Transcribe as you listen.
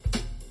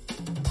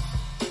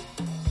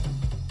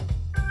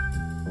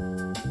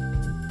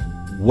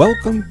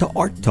Welcome to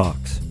Art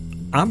Talks.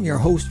 I'm your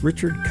host,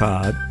 Richard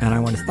Codd, and I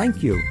want to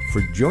thank you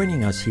for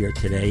joining us here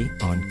today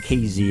on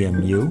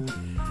KZMU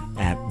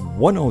at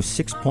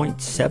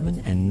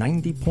 106.7 and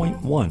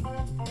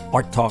 90.1.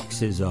 Art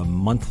Talks is a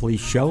monthly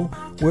show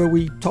where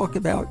we talk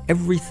about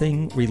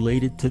everything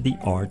related to the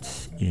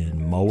arts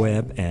in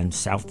Moab and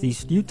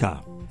Southeast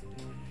Utah.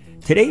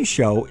 Today's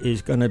show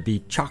is going to be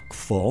chock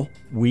full.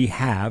 We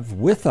have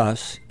with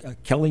us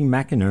Kelley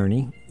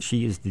McInerney.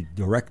 She is the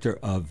director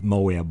of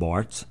Moab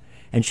Arts,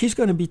 and she's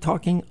going to be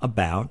talking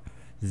about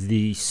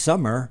the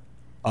summer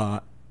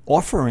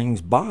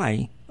offerings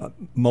by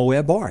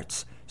Moab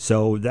Arts.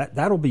 So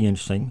that'll be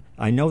interesting.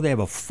 I know they have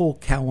a full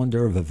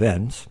calendar of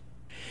events.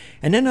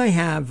 And then I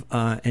have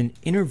an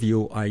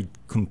interview I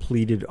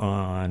completed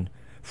on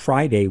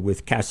Friday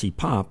with Cassie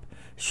Paup.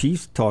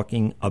 She's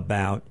talking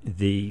about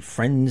the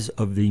Friends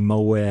of the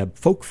Moab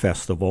Folk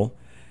Festival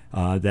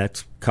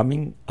that's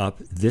coming up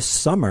this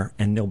summer,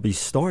 and they'll be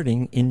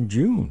starting in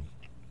June.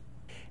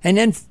 And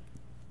then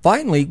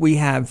finally, we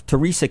have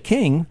Teresa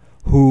King,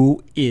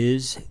 who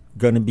is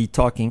going to be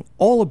talking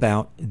all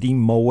about the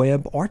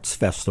Moab Arts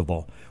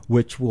Festival,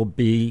 which will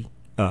be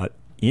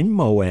in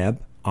Moab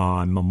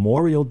on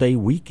Memorial Day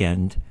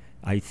weekend.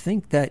 I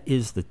think that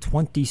is the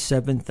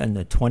 27th and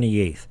the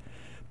 28th.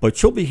 But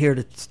she'll be here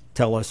to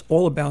tell us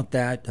all about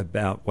that,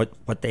 about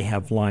what they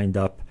have lined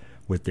up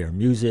with their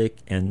music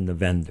and the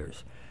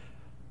vendors.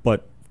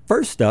 But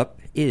first up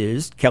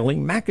is Kelley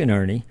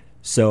McInerney.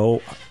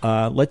 So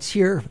let's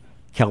hear,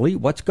 Kelley,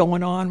 what's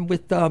going on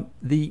with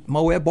the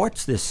Moab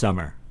Arts this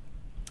summer?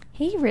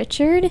 Hey,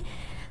 Richard.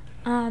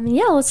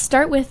 Let's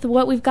start with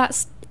what we've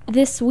got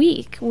this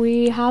week.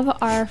 We have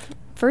our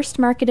first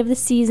market of the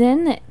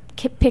season that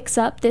picks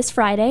up this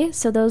Friday,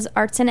 so those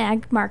arts and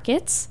ag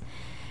markets.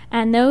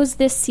 And those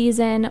this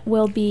season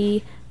will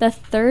be the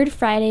third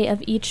Friday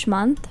of each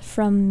month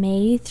from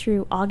May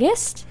through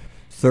August.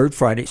 Third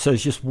Friday. So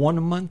it's just one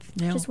a month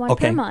now? Just one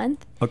per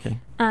month. Okay.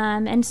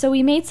 And so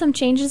we made some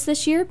changes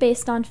this year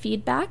based on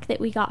feedback that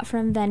we got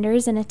from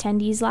vendors and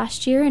attendees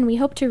last year, and we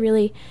hope to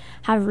really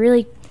have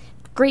really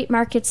great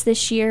markets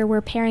this year.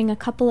 We're pairing a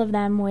couple of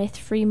them with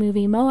Free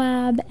Movie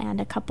Moab and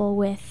a couple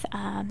with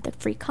the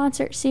Free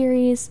Concert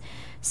Series.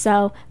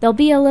 So there'll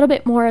be a little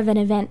bit more of an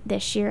event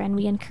this year, and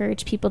we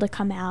encourage people to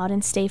come out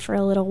and stay for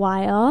a little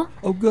while.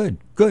 Oh, good.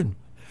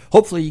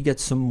 Hopefully you get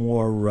some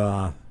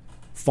more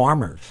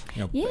farmers,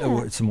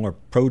 some more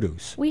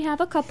produce. We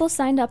have a couple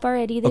signed up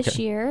already this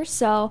year.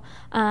 So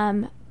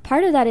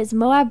part of that is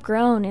Moab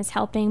Grown is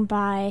helping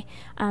by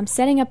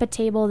setting up a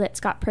table that's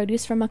got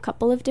produce from a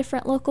couple of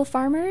different local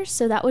farmers.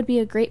 So that would be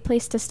a great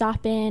place to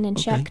stop in and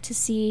check to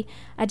see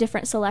a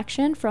different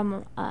selection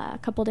from a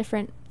couple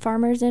different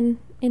farmers in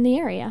the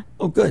area.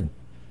 Oh, good.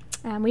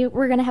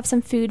 We're going to have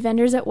some food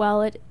vendors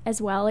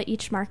as well at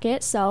each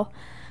market. So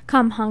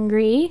come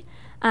hungry.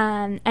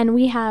 And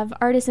we have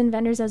artisan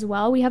vendors as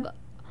well. We have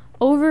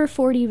over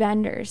 40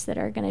 vendors that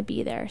are going to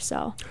be there.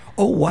 So.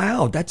 Oh,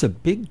 wow. That's a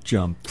big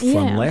jump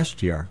from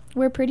last year.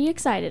 We're pretty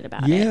excited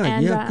about it.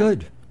 And,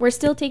 good. We're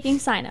still taking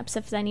sign-ups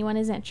if anyone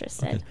is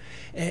interested.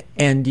 Okay.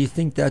 And do you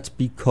think that's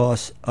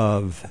because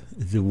of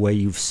the way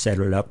you've set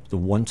it up, the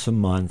once a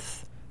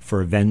month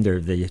for a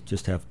vendor, they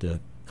just have to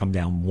come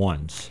down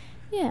once?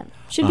 Yeah.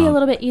 Should be a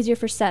little bit easier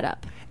for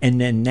setup. And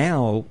then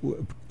now,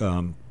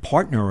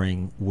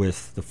 partnering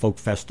with the Folk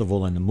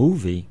Festival and the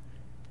movie,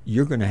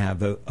 you're going to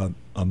have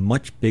a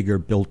much bigger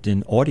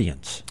built-in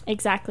audience.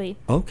 Exactly.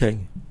 Okay,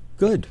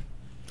 good.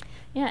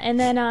 Yeah, and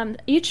then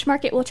each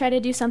market will try to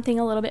do something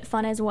a little bit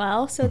fun as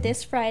well. So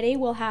this Friday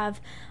we'll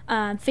have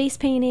face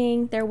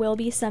painting, there will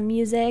be some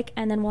music,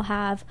 and then we'll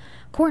have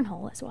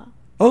cornhole as well.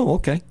 Oh,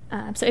 okay.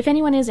 So if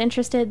anyone is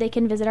interested, they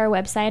can visit our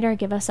website or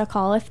give us a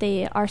call if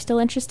they are still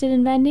interested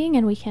in vending,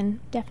 and we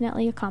can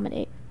definitely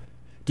accommodate.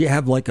 Do you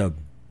have like a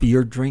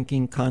beer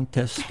drinking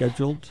contest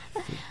scheduled?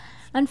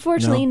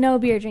 Unfortunately, no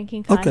beer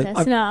drinking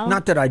contest, okay. no.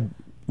 Not that I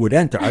would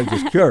enter. I was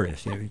just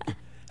curious.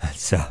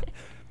 So,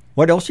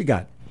 what else you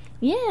got?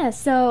 Yeah,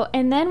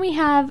 and then we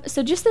have,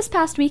 just this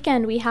past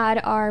weekend, we had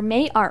our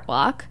May Art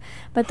Walk,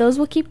 but those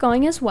will keep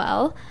going as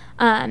well.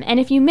 And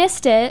if you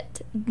missed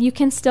it, you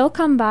can still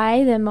come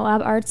by the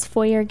Moab Arts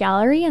Foyer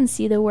Gallery and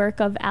see the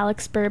work of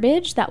Alex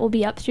Burbage. That will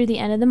be up through the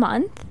end of the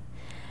month.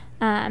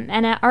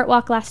 And at Art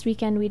Walk last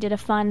weekend, we did a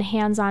fun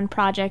hands-on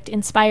project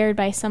inspired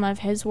by some of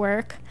his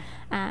work.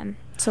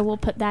 So we'll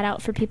put that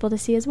out for people to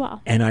see as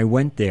well. And I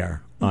went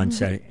there on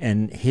Saturday,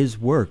 and his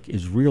work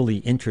is really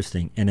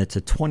interesting, and it's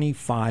a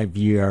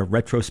 25-year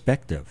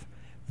retrospective.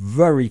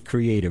 Very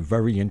creative,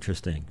 very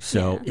interesting.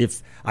 So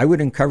if I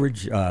would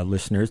encourage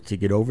listeners to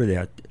get over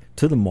there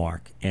to the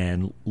Mark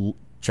and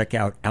check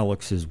out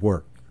Alex's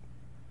work.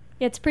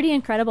 Yeah, it's pretty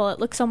incredible. It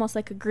looks almost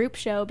like a group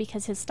show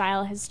because his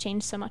style has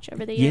changed so much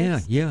over the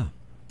years. Yeah.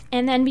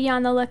 And then be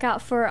on the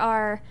lookout for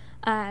our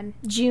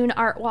June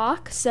Art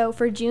Walk. So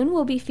for June,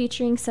 we'll be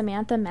featuring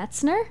Samantha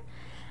Metzner.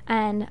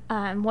 And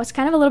what's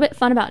kind of a little bit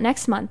fun about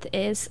next month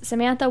is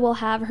Samantha will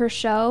have her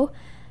show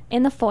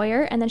in the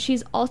foyer, and then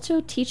she's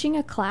also teaching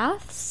a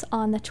class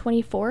on the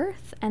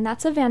 24th, and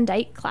that's a Van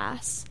Dyke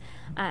class.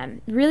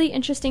 Really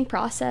interesting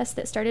process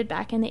that started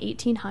back in the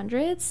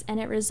 1800s, and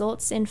it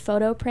results in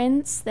photo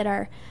prints that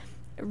are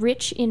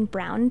rich in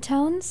brown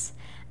tones,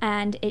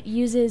 and it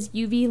uses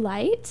UV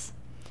light.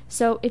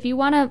 So if you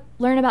want to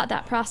learn about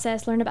that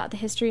process, learn about the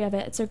history of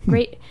it, it's a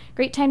great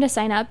time to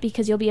sign up,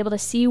 because you'll be able to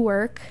see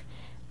work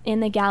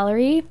in the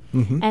gallery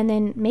and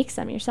then make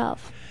some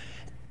yourself.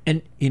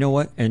 And you know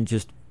what? And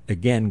just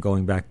again,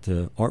 going back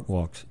to art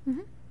walks,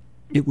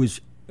 it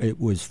was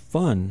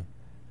fun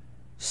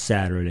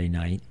Saturday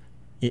night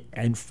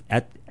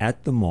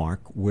at the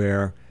Mark,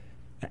 where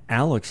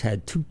Alex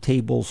had 2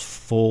 tables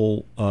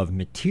full of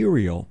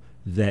material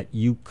that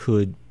you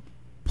could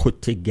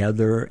put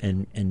together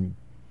and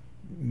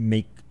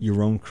make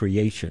your own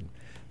creation.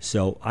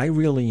 So I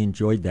really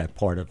enjoyed that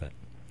part of it.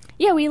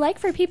 Yeah, we like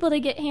for people to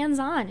get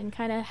hands-on and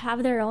kind of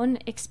have their own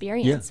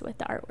experience with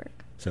the artwork.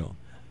 So,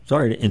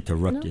 sorry to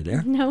interrupt you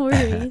there. No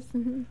worries.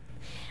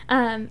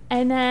 And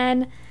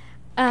then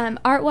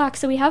Art Walk.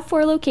 So we have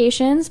 4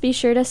 locations. Be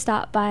sure to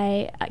stop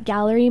by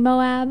Gallery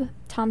Moab,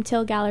 Tom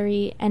Till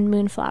Gallery, and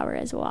Moonflower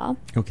as well.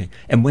 Okay.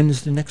 And when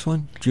is the next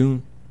one?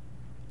 June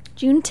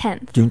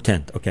 10th. June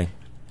 10th. Okay.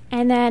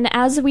 And then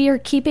as we are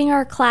keeping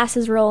our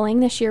classes rolling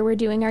this year, we're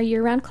doing our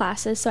year-round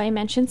classes. So I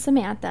mentioned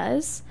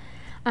Samantha's.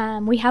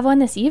 We have one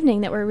this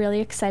evening that we're really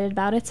excited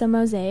about. It's a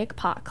mosaic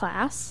pot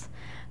class.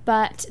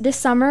 But this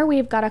summer,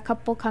 we've got a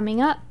couple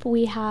coming up.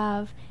 We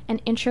have an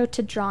intro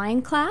to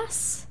drawing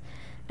class.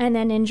 And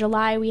then in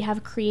July, we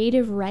have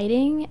creative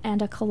writing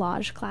and a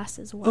collage class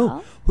as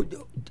well. Oh,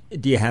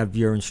 do you have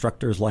your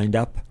instructors lined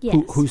up? Yes.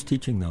 Who's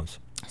teaching those?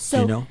 So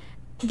do you know?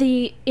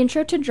 The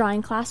intro to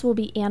drawing class will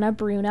be Anna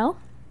Bruno.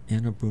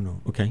 Anna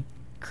Bruno, okay.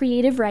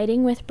 Creative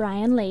writing with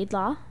Brian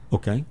Laidlaw.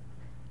 Okay.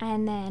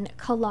 And then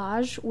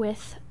collage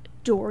with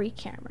Dory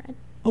Cameron.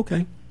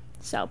 Okay.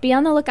 So be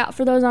on the lookout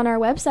for those on our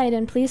website,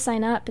 and please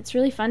sign up. It's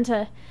really fun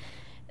to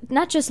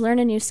not just learn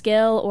a new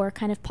skill or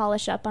kind of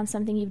polish up on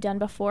something you've done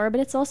before, but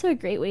it's also a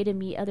great way to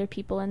meet other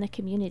people in the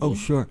community. Oh,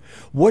 sure.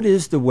 What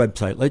is the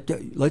website?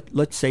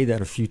 Let's say that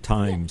a few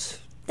times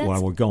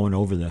while we're going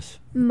over this.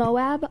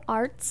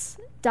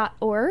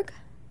 moabarts.org.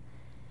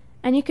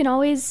 And you can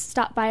always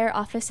stop by our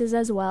offices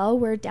as well.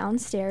 We're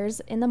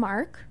downstairs in the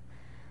Mark.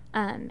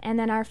 And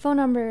then our phone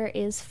number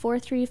is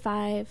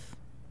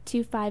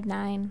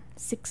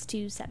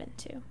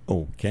 435-259-6272.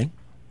 Okay.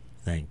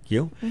 Thank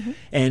you.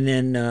 And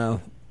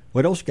then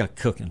what else you got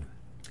cooking?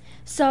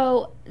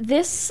 So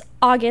this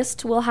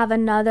August, we'll have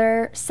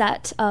another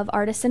set of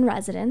artists in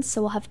residence.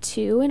 So we'll have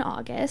 2 in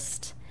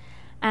August.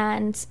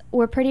 And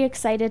we're pretty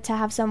excited to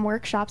have some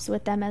workshops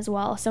with them as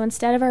well. So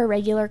instead of our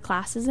regular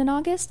classes in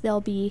August, there'll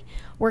be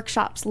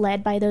workshops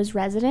led by those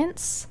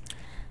residents.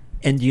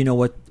 And do you know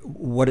what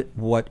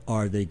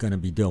are they going to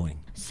be doing?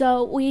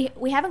 So we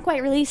haven't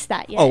quite released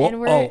that yet.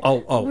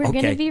 We're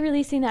going to be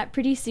releasing that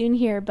pretty soon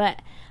here.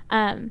 But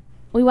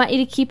we want you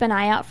to keep an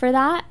eye out for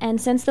that.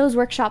 And since those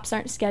workshops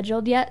aren't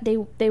scheduled yet,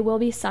 they will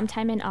be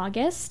sometime in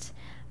August.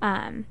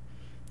 And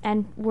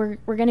we're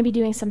going to be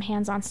doing some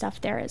hands-on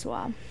stuff there as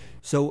well.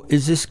 So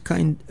is this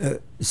kind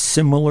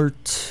similar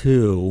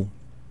to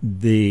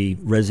the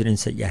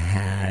residents that you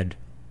had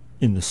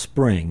in the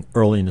spring?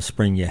 Early in the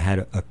spring, you had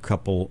a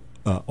couple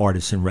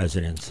artists in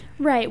residence.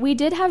 Right. We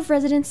did have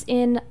residents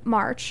in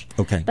March.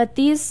 Okay. But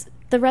the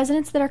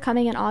residents that are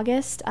coming in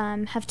August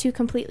have 2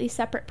 completely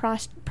separate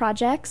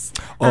projects.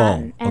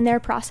 And their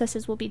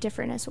processes will be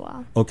different as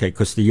well. Okay,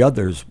 because the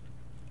others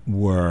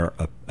were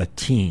a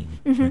team.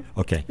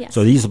 Okay. Yes.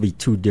 So these will be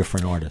 2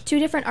 different artists. 2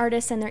 different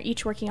artists, and they're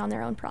each working on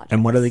their own projects.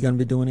 And what are they going to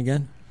be doing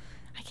again?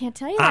 I can't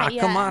tell you that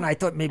yet. Come on. I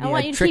thought maybe I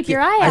want you I'd to trick keep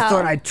your eye out. I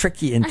thought I'd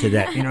trick you into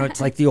that. You know, it's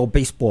like the old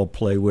baseball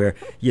play where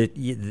you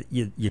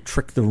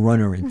trick the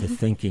runner into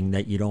thinking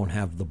that you don't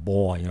have the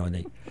ball, you know,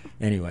 and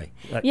anyway.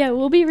 Yeah,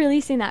 we'll be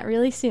releasing that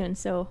really soon,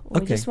 so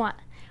we just want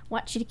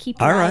you to keep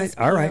your eyes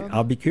peeled. All right.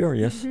 I'll be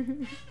curious.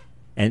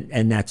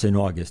 And that's in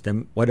August.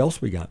 And what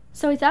else we got?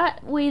 So we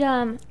thought we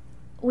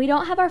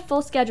don't have our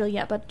full schedule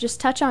yet, but just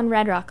touch on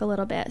Red Rock a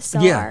little bit. So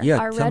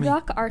our Red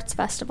Rock Arts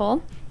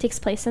Festival takes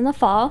place in the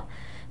fall.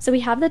 So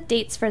we have the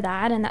dates for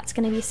that, and that's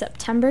going to be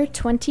September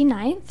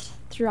 29th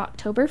through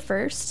October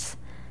 1st.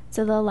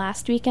 So the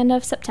last weekend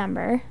of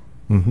September.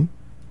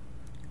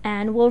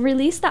 And we'll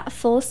release that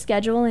full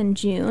schedule in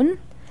June.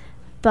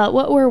 But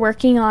what we're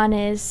working on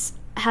is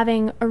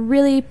having a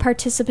really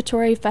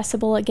participatory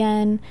festival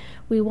again.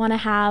 We want to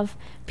have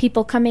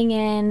people coming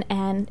in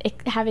and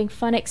having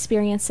fun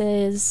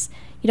experiences.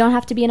 You don't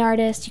have to be an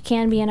artist. You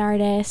can be an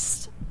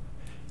artist.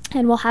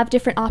 And we'll have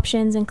different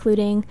options,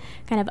 including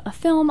kind of a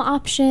film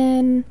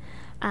option,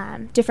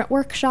 different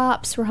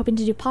workshops. We're hoping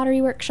to do pottery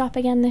workshop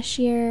again this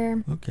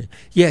year. Okay.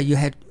 Yeah, you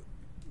had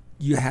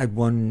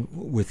one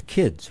with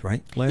kids,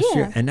 right, last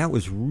year? And that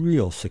was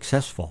real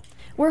successful.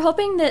 We're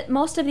hoping that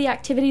most of the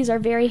activities are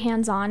very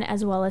hands-on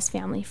as well as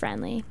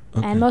family-friendly.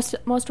 Okay. And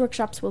most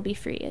workshops will be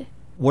free.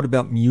 What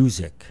about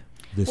music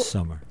this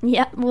summer?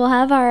 Yeah, we'll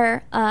have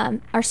our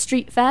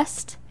Street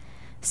Fest.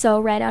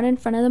 So right out in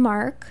front of the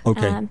Mark,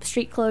 okay.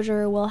 Street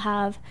closure, we'll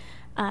have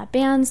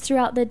bands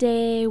throughout the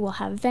day. We'll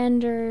have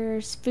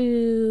vendors,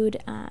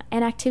 food,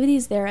 and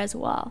activities there as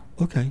well.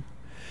 Okay.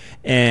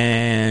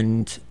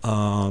 And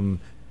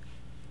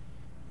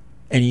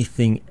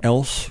anything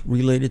else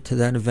related to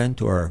that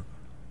event or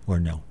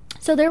no?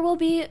 So there will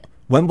be...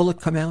 When will it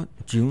come out?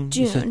 June?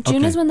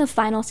 June is when the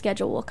final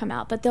schedule will come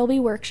out, but there'll be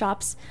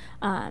workshops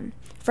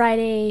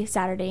Friday,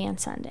 Saturday, and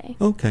Sunday.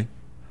 Okay.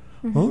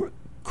 Oh,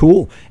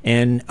 cool.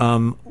 And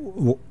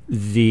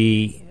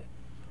the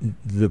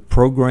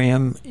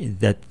program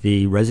that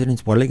the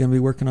residents, what are they going to be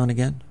working on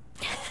again?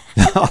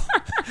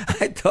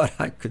 I thought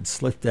I could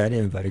slip that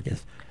in, but I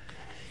guess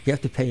you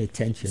have to pay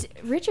attention.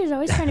 Richard's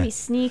always trying to be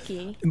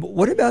sneaky. But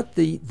what about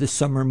the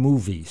summer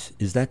movies?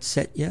 Is that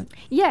set yet?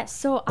 Yes.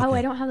 So, Okay.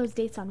 I don't have those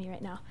dates on me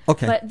right now.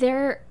 Okay. But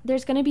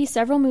there's going to be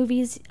several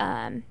movies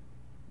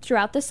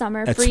throughout the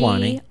summer, at free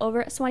Swanny.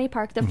 over at Swanny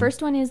Park. The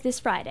first one is this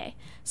Friday.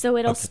 So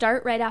it'll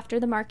start right after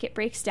the market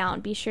breaks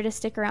down. Be sure to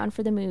stick around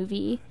for the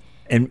movie.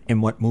 And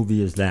what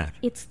movie is that?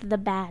 It's The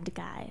Bad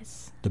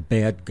Guys. The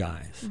Bad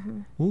Guys.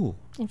 Ooh.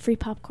 And free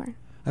popcorn.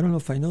 I don't know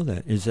if I know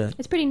that. Is that?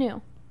 It's pretty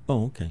new.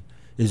 Oh, okay.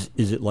 Is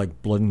it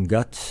like Blood and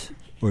Guts,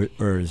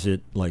 or is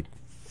it like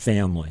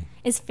family?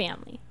 It's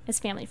family. It's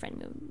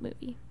family-friendly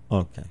movie.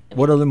 Okay.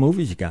 What other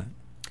movies you got?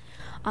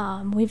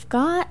 We've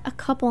got a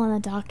couple on the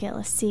docket.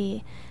 Let's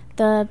see.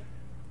 The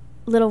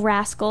Little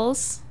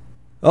Rascals.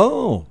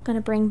 Oh. Going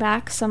to bring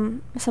back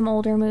some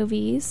older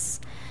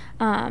movies.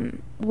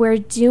 We're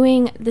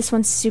doing, this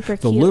one's super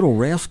The cute. Little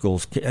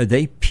Rascals, are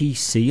they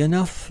PC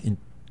enough in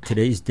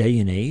today's day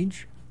and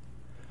age?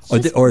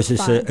 It's Or is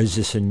just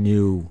this a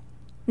new...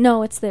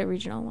 No, it's the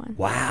original one.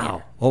 Wow.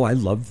 Yeah. Oh, I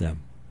love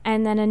them.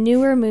 And then a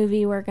newer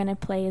movie we're going to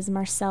play is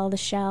Marcel the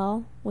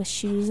Shell with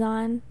shoes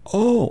on.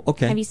 Oh,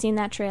 okay. Have you seen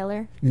that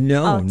trailer?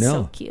 No, it's no.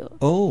 so cute.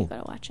 Oh. You got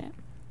to watch it.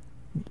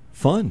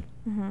 Fun.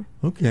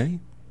 Okay.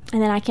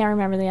 And then I can't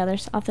remember the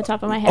others off the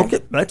top of my head. Okay,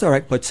 that's all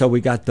right. But so we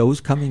got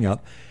those coming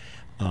up.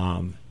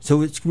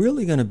 So it's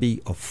really going to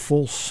be a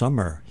full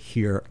summer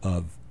here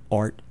of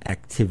art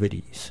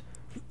activities,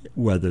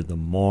 whether the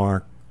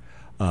Mark,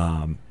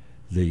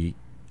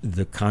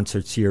 the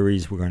concert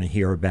series we're going to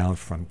hear about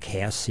from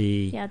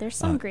Cassie. Yeah, there's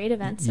some great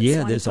events at Yeah,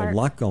 Swanny there's Park. a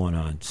lot going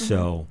on.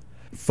 So,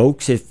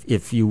 folks,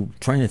 if you're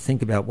trying to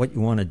think about what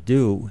you want to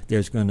do,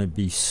 there's going to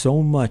be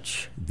so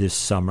much this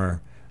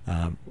summer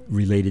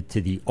related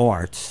to the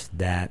arts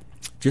that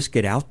just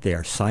get out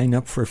there, sign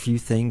up for a few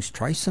things,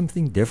 try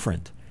something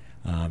different,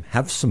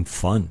 have some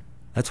fun.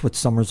 That's what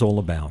summer's all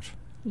about.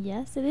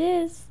 Yes, it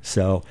is.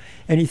 So,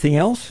 anything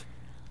else,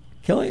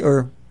 Kelley,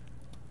 or...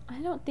 I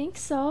don't think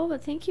so,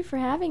 but thank you for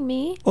having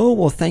me. Oh,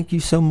 well, thank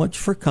you so much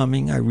for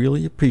coming. I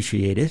really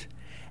appreciate it.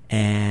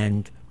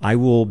 And I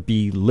will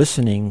be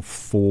listening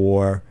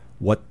for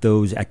what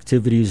those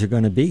activities are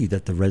going to be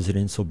that the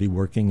residents will be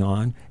working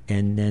on,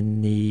 and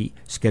then the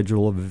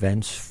schedule of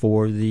events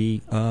for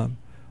the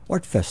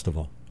art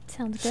festival.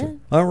 Sounds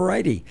good. All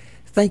righty.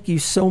 Thank you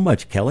so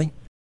much, Kelley.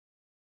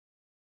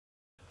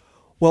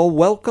 Well,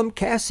 welcome,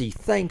 Cassie.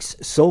 Thanks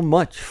so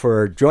much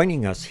for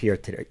joining us here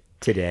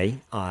today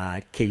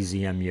at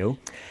KZMU,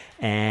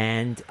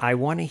 and I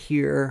want to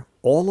hear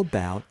all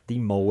about the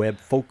Moab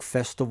Folk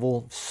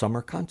Festival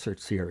Summer Concert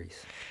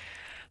Series.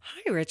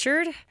 Hi,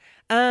 Richard.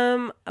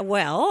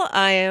 Well,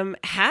 I am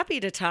happy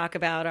to talk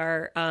about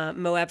our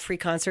Moab Free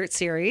Concert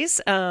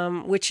Series,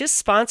 which is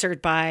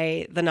sponsored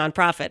by the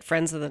nonprofit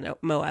Friends of the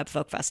Moab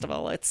Folk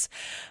Festival. It's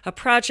a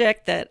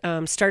project that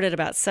started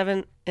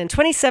in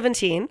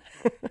 2017,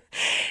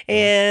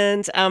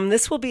 and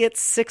this will be its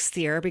sixth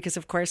year because,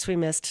 of course, we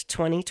missed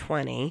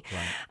 2020.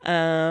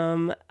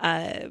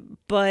 Right.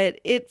 But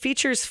it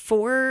features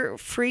 4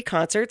 free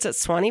concerts at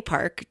Swanny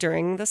Park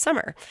during the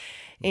summer.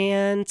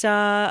 And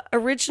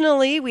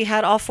originally we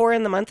had all 4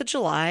 in the month of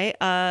July,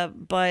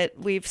 but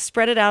we've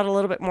spread it out a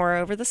little bit more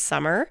over the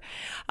summer.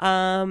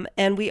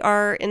 And we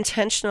are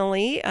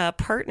intentionally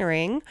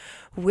partnering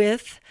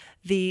with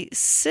the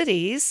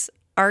city's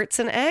Arts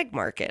and Ag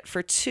Market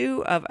for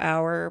 2 of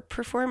our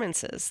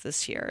performances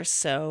this year.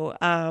 So,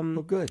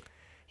 Oh, good.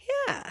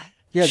 Yeah,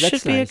 Yeah, that's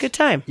should be a nice. good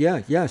time.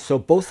 Yeah. So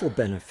both will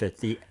benefit.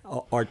 The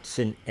Arts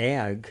and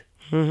Ag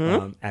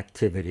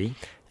activity.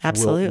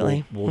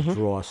 Absolutely. Will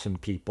draw some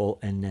people,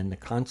 and then the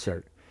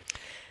concert.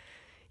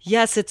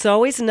 Yes, it's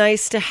always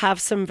nice to have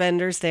some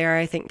vendors there.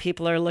 I think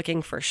people are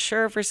looking for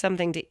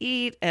something to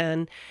eat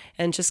and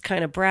just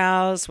kind of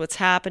browse what's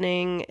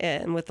happening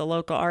and with the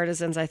local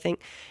artisans. I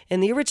think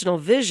in the original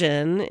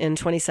vision in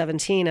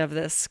 2017 of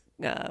this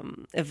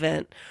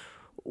event,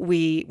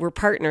 we were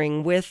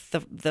partnering with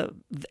the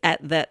at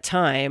that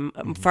time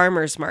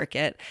farmers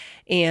market,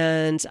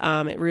 and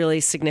it really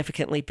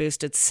significantly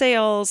boosted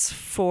sales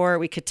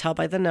we could tell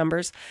by the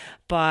numbers,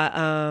 but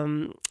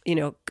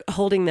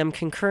holding them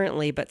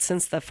concurrently. But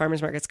since the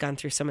farmers market's gone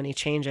through so many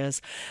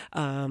changes,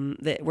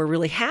 that we're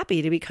really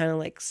happy to be kind of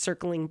like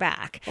circling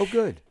back. Oh,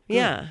 good.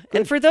 Yeah. Good.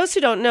 And for those who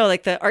don't know,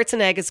 like the Arts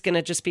and Ag is going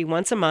to just be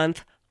once a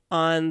month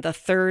on the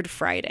third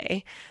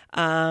Friday.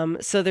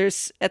 So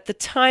there's, at the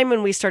time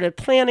when we started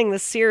planning the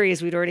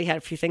series, we'd already had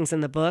a few things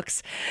in the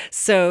books.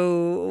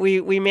 So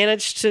we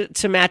managed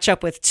to match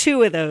up with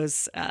two of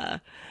those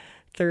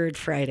third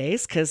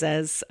Fridays, because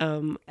as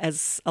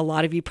a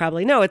lot of you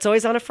probably know, it's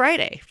always on a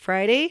Friday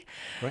Right.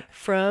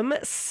 from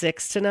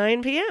 6 to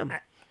 9 p.m.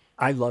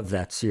 I love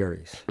that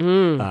series.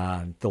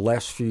 The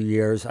last few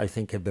years, I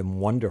think, have been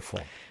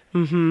wonderful.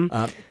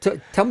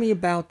 Tell me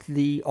about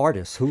the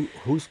artists.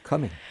 Who's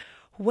coming?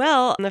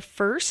 Well, the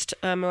first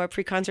Moab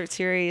Free Concert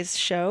Series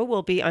show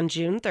will be on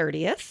June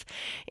 30th,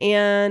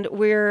 and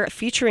we're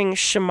featuring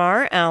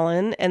Shamar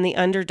Allen and the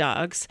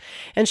Underdogs.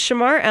 And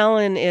Shamar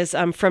Allen is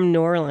from New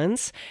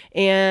Orleans,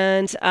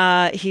 and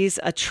he's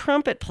a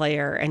trumpet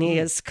player, and he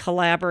has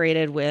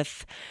collaborated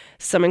with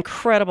some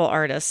incredible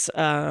artists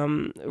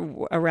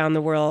around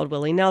the world: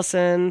 Willie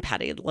Nelson,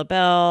 Patti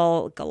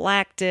LaBelle,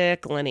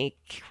 Galactic, Lenny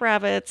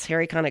Kravitz,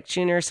 Harry Connick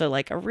Jr. So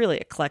like a really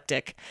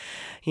eclectic,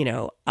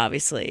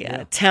 obviously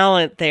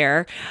talent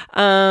there.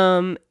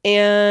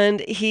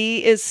 And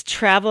he is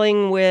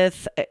traveling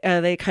with,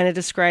 they kind of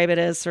describe it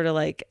as sort of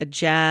like a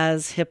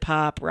jazz, hip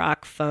hop,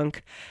 rock,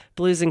 funk,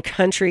 blues and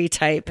country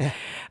type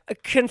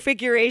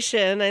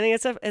configuration. I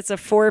think it's a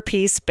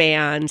 4-piece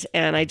band,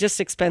 and I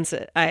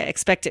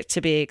expect it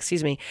to be,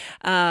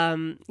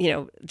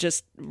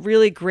 just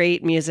really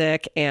great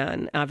music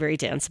and very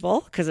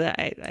danceable, because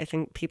I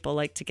think people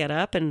like to get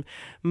up and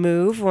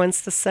move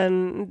once the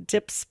sun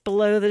dips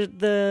below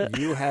the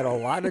You had a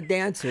lot of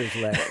dancers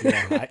last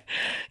year.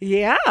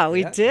 Yeah,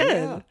 we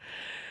did. Yeah.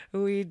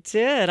 We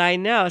did. I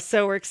know.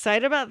 So we're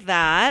excited about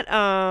that.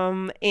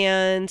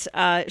 And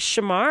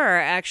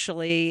Shamar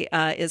actually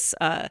is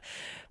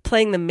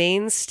playing the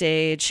main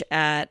stage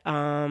at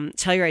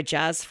Telluride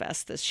Jazz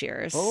Fest this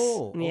year.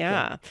 Oh,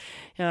 okay.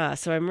 Yeah.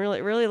 So I'm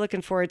really, really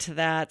looking forward to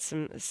that.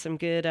 Some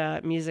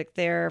good music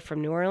there from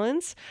New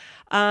Orleans.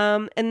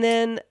 And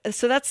then,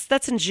 so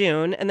that's in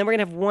June, and then we're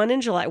gonna have one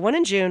in July, one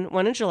in June,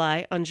 one in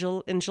July.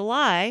 In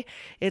July,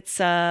 it's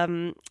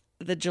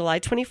the July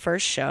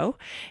 21st show,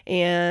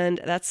 and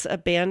that's a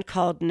band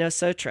called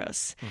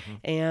Nosotros.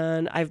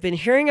 And I've been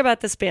hearing about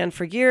this band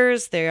for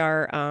years. They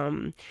are,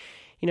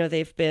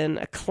 they've been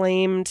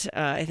acclaimed,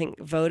 I think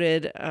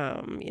voted,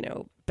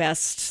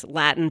 best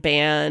Latin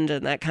band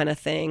and that kind of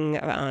thing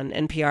on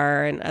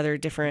NPR and other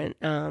different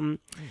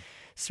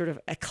sort of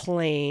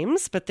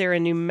acclaims. But they're a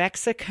New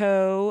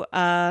Mexico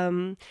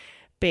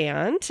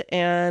band,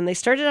 and they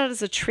started out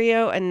as a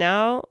trio, and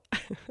now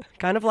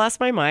kind of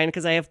lost my mind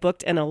because I have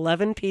booked an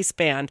 11-piece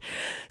band.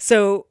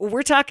 So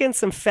we're talking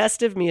some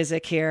festive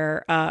music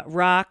here,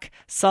 rock,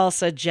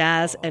 salsa,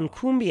 jazz, and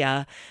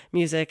cumbia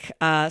music.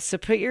 So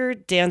put your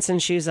dancing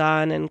shoes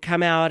on and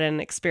come out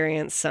and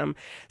experience some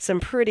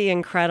pretty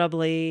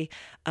incredibly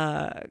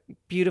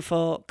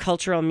beautiful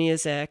cultural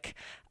music.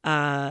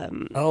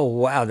 Oh,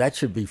 wow. That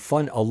should be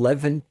fun.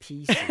 11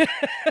 pieces.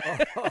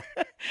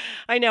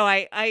 I know.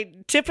 I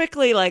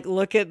typically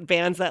look at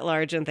bands that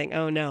large and think,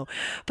 oh no.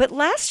 But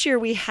last year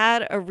we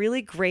had a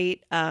really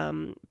great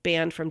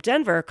band from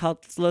Denver called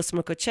Los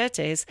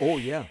Mocochetes. Oh,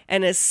 yeah.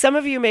 And as some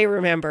of you may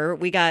remember,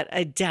 we got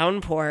a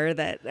downpour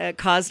that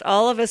caused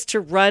all of us to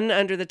run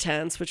under the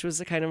tents, which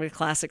was a kind of a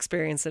class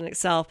experience in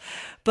itself.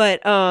 But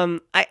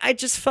I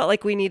just felt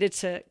like we needed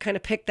to kind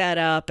of pick that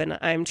up, and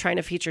I'm trying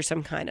to feature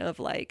some kind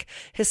of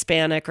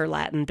Hispanic or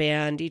Latin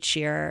band each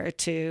year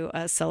to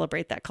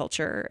celebrate that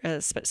culture,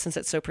 since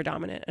it's so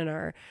predominant in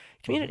our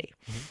community.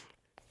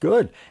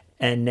 Good.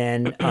 And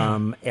then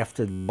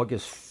after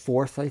August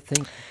 4th, I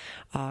think.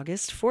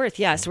 August 4th.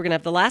 Yeah. So we're going to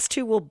have the last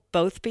two will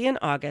both be in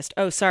August.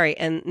 Oh, sorry.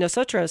 And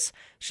Nosotros,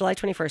 July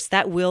 21st.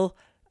 That will,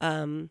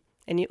 and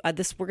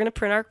we're going to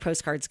print our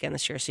postcards again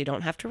this year, so you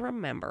don't have to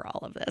remember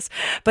all of this.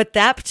 But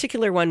that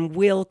particular one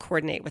will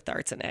coordinate with the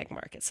Arts and Ag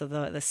Market. So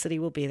the city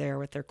will be there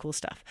with their cool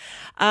stuff.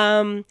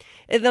 And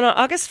then on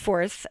August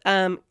 4th,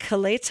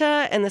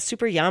 Caleta and the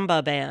Super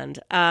Yamba Band.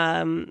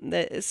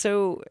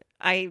 So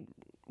I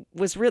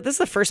was this is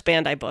the first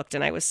band I booked,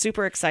 and I was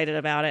super excited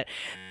about it,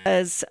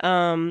 because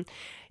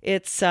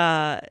it's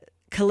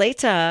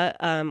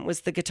Caleta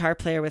was the guitar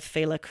player with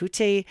Fela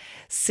Kuti,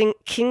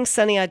 King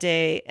Sunny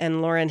Ade, and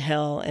Lauryn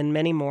Hill, and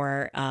many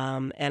more.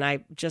 And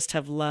I just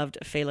have loved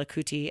Fela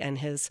Kuti and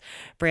his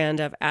brand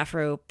of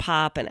Afro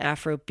pop and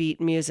Afro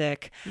beat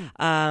music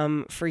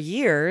for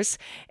years.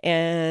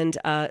 And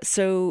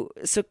so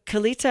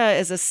Caleta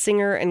is a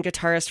singer and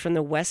guitarist from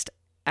the West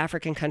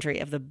African country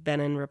of the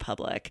Benin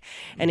Republic,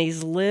 and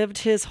he's lived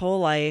his whole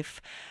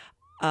life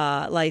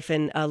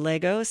in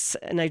Lagos,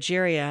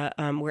 Nigeria,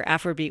 where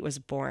Afrobeat was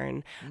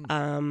born.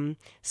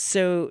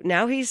 So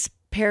now he's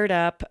paired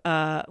up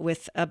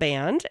with a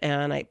band,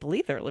 and I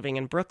believe they're living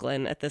in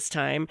Brooklyn at this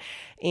time.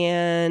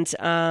 And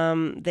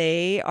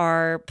they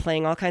are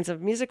playing all kinds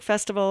of music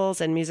festivals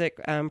and music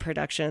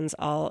productions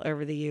all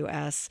over the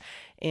U.S.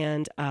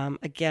 And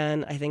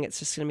again, I think it's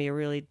just going to be a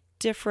really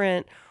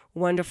different,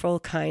 wonderful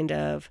kind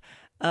of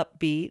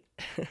upbeat,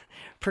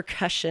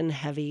 percussion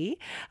heavy,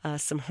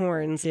 some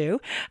horns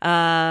too,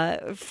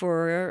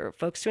 for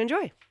folks to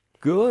enjoy.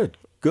 Good.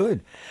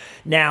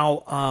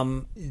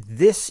 Now,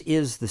 this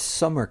is the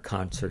summer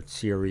concert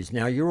series.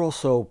 Now, you're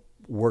also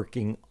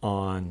working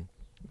on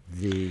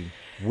the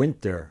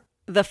winter.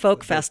 The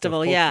folk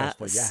festival, folk yeah.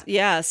 festival,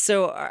 Yeah.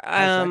 So, How's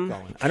that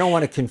going? I don't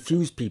want to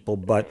confuse people,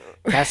 but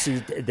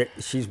Cassie,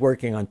 she's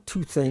working on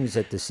two things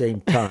at the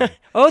same time.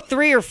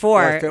 3 or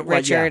 4,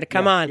 Richard.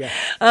 Come on.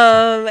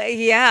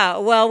 Yeah.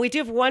 Well, we do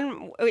have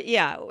one.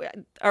 Yeah.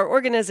 Our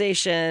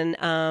organization,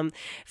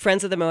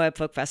 Friends of the Moab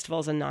Folk Festival,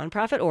 is a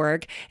nonprofit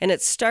org, and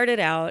it started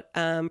out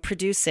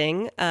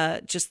producing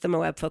just the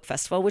Moab Folk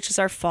Festival, which is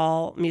our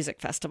fall music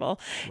festival,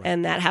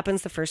 and that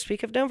happens the first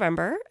week of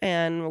November.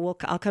 And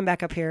I'll come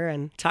back up here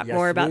and talk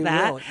more about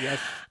that. Yes.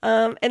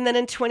 And then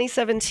in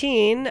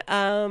 2017,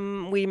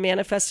 we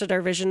manifested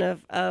our vision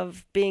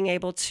of being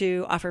able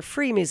to offer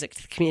free music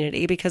to the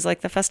community, because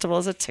like the festival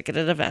is a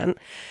ticketed event.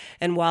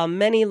 And while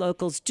many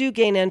locals do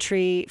gain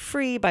entry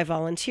free by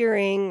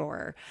volunteering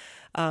or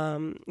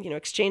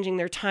exchanging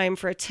their time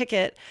for a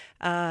ticket,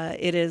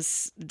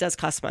 it does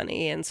cost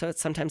money, and so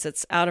sometimes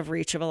it's out of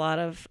reach of a lot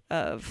of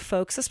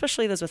folks,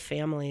 especially those with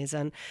families.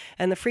 And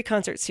the free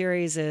concert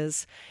series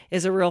is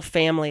a real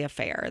family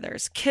affair.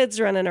 There's kids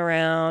running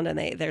around, and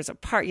there's a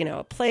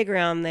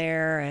playground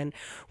there, and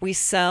we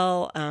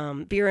sell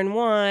beer and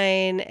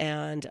wine,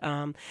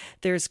 and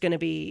there's going to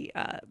be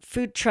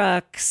food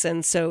trucks,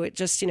 and so it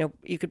just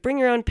you could bring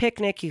your own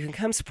picnic, you can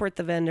come support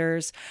the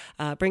vendors,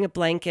 bring a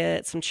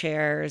blanket, some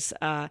chairs.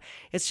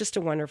 It's just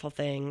a wonderful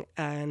thing,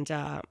 and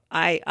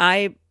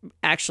I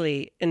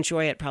actually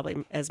enjoy it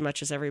probably as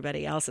much as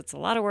everybody else. It's a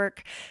lot of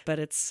work, but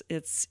it's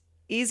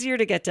easier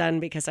to get done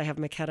because I have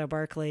Makeda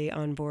Barkley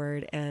on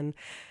board, and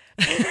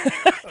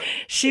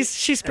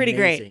she's pretty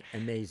great.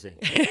 Amazing.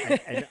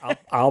 And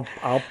I'll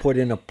put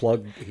in a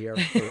plug here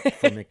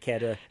for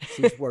Makeda.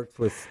 She's worked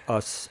with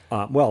us.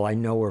 I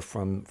know her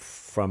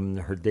from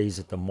her days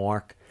at the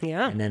Mark.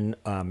 Yeah. And then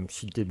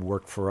she did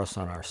work for us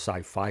on our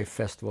sci-fi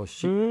festival.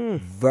 She's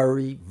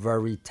very,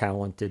 very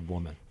talented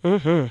woman.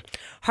 Mm-hmm.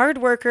 Hard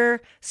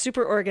worker,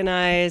 super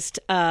organized,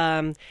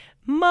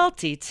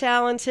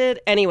 multi-talented.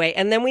 Anyway,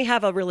 and then we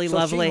have a really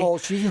lovely.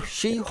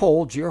 She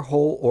holds your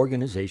whole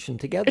organization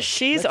together.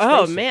 She's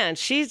holding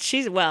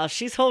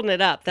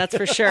it up. That's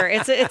for sure.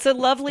 It's a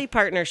lovely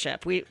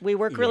partnership. We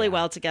work really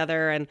well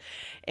together,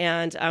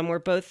 and we're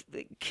both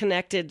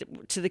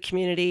connected to the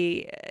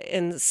community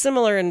in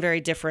similar and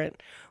very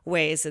different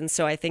ways, and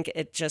so I think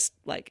it just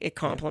it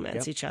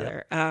complements each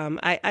other.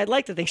 I'd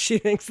like to think she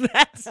thinks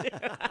that too.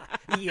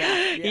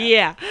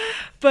 Yeah.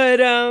 But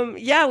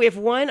we have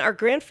our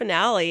grand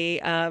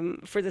finale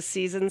for the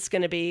season's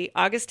going to be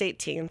August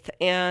 18th,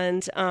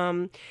 and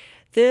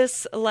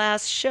this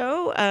last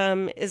show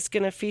is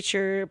going to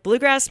feature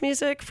bluegrass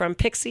music from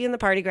Pixie and the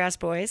Partygrass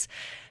Boys.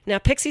 Now,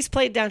 Pixie's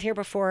played down here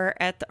before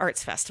at the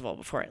Arts Festival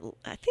before,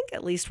 I think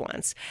at least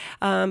once,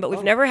 but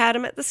we've never had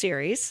them at the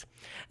series.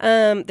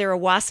 They're a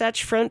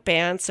Wasatch Front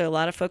band, so a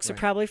lot of folks are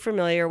probably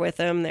familiar with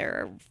them.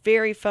 They're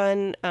very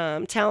fun,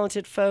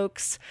 talented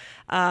folks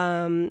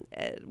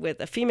with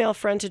a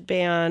female-fronted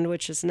band,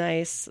 which is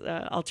nice,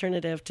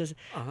 alternative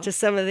to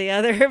some of the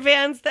other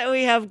bands that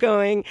we have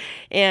going.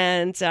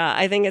 And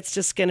I think it's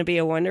just going to be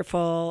a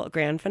wonderful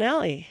grand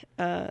finale.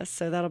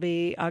 So that'll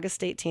be August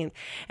 18th.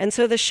 And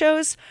so the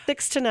show's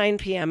 6 to 9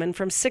 p.m., and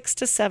from 6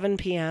 to 7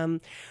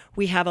 p.m.,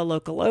 we have a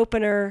local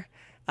opener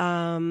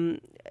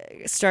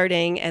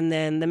starting, and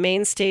then the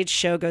main stage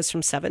show goes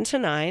from 7 to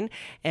 9,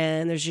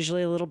 and there's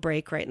usually a little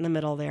break right in the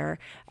middle there.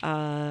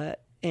 So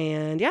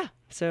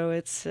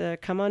it's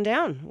come on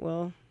down.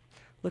 We'll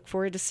look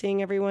forward to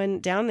seeing everyone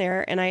down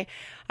there. And I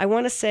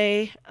want to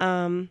say,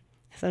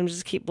 so I'm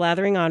just keep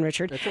blathering on,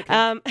 Richard,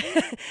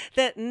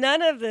 that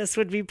none of this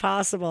would be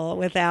possible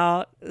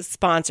without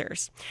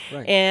sponsors.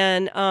 Right.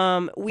 And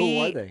who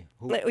are they?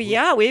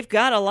 We've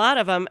got a lot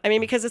of them. I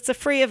mean, because it's a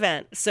free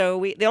event,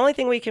 so the only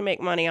thing we can make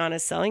money on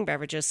is selling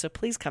beverages. So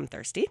please come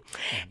thirsty.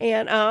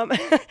 And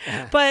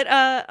but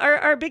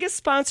our biggest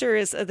sponsor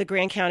is the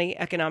Grand County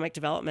Economic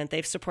Development.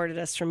 They've supported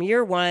us from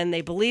year one.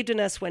 They believed in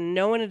us when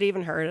no one had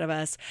even heard of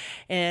us,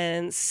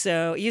 and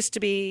so it used to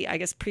be, I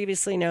guess,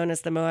 previously known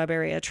as the Moab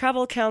Area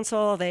Travel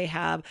Council. They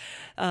have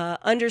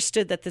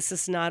understood that this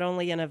is not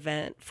only an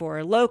event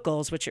for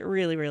locals, which it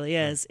really, really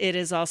is. It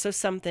is also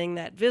something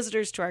that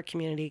visitors to our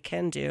community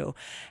can do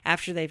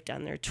after they've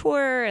done their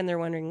tour and they're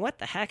wondering what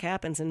the heck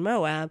happens in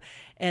Moab,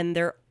 and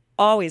they're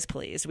always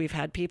pleased. We've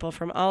had people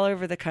from all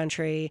over the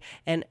country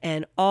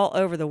and all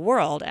over the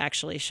world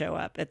actually show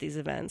up at these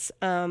events.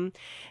 And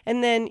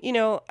then,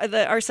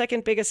 our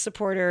second biggest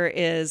supporter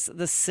is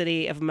the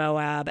city of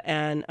Moab,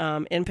 and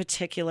in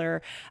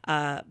particular,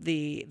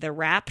 the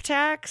RAP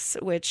tax,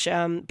 which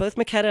both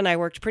Makeda and I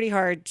worked pretty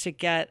hard to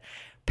get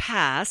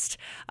passed.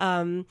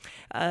 Funds,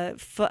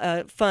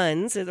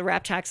 the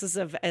RAP taxes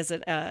as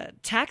a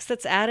tax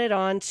that's added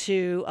on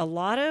to a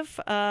lot of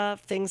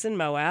things in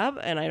Moab,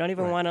 and I don't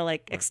even want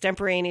to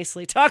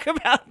extemporaneously talk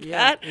about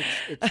that.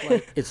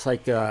 It's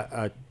like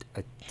a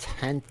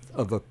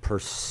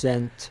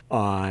 0.1%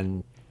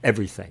 on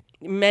everything.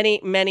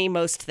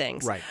 most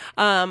things. Right.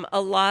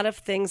 A lot of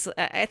things,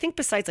 I think,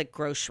 besides like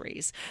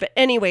groceries. But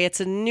anyway, it's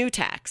a new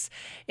tax,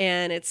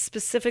 and it's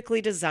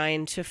specifically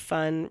designed to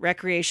fund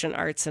recreation,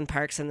 arts, and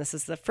parks. And this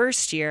is the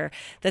first year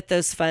that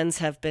those funds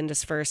have been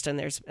dispersed. And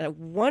there's a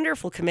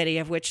wonderful committee,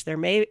 of which there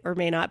may or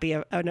may not be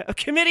a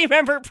committee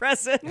member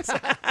present.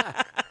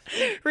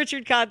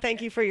 Richard Codd,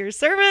 thank you for your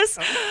service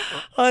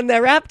on the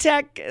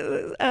RapTech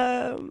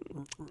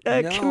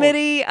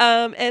committee.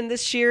 And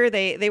this year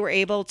they were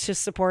able to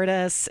support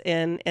us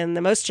in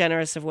the most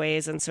generous of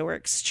ways. And so we're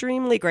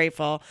extremely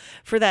grateful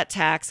for that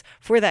tax,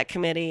 for that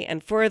committee,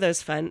 and for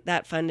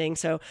that funding.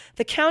 So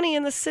the county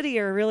and the city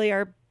are really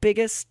our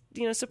biggest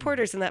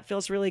supporters, and that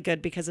feels really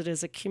good because it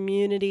is a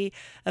community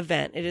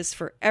event. It is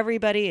for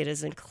everybody. It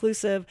is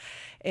inclusive,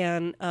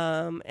 and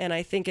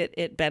I think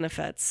it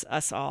benefits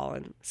us all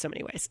in so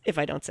many ways, if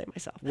I don't say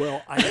myself.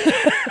 Well,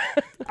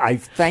 I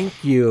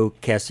thank you,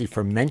 Cassie,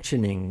 for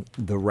mentioning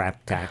the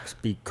rap tax,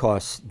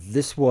 because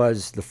this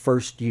was the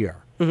first year.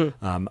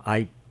 Mm-hmm.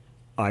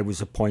 I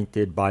was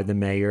appointed by the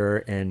mayor,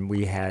 and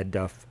we had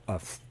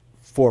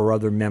 4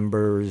 other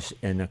members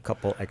and a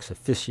couple ex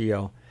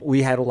officio.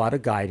 We had a lot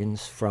of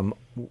guidance from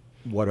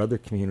what other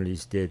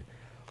communities did,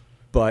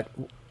 but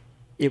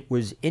it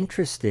was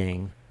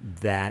interesting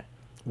that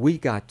we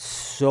got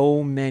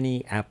so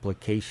many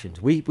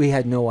applications. We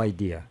had no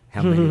idea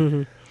how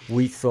many.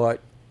 We thought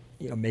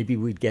maybe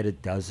we'd get a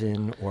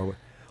dozen, or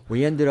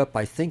we ended up,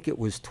 I think it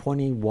was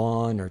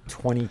 21 or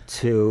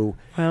 22.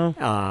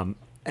 Wow.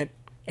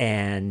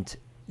 And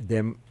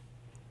then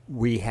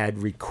we had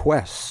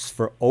requests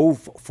for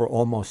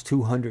almost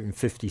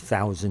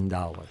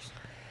 $250,000,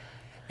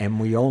 and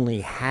we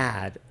only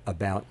had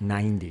about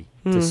 90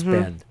 to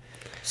spend.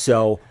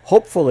 So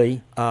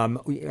hopefully,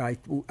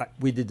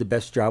 we did the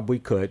best job we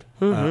could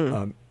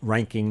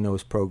ranking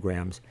those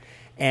programs.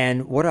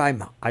 And what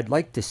I'd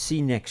like to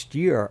see next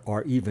year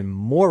are even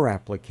more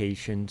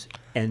applications,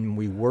 and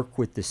we work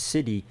with the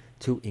city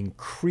to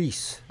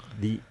increase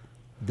the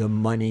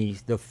money,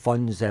 the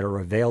funds that are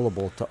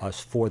available to us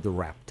for the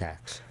rap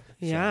tax.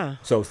 Yeah.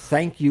 So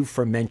thank you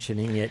for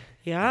mentioning it.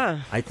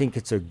 Yeah. I think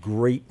it's a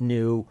great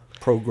new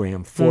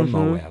program for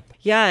Moab.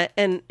 Yeah,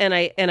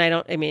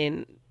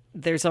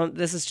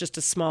 this is just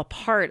a small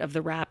part of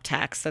the rap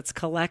tax that's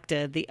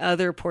collected. The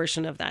other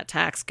portion of that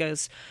tax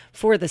goes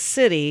for the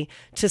city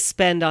to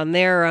spend on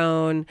their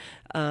own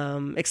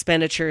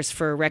expenditures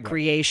for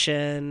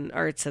recreation,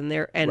 arts, and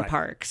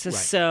parks. Right.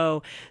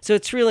 So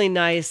it's really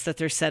nice that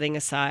they're setting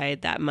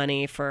aside that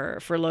money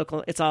for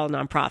local. It's all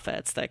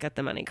nonprofits that get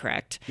the money,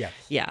 correct? Yes.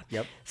 Yeah.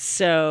 Yep.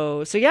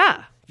 So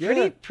yeah.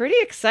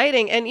 Pretty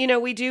exciting. And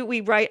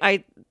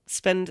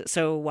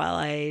while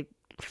I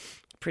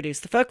produce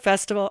the folk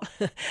festival,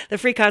 the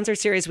free concert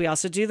series, we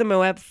also do the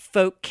Moab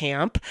Folk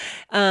Camp,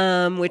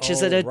 which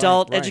is an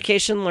adult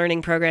education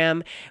learning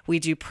program. We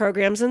do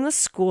programs in the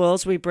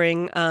schools. We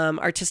bring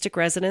artistic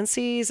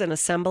residencies and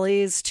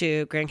assemblies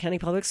to Grand County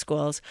Public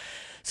Schools.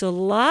 So a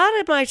lot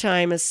of my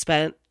time is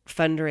spent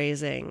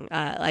fundraising.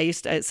 I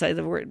used to say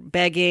the word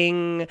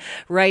begging,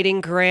 writing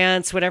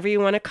grants, whatever you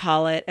want to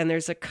call it. And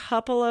there's a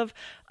couple of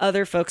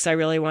other folks I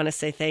really want to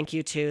say thank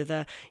you to.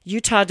 The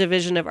Utah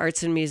Division of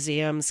Arts and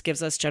Museums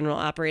gives us general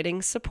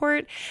operating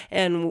support,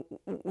 and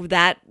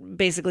that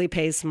basically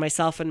pays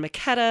myself and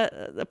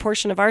Maketa a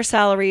portion of our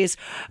salaries,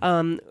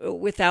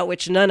 without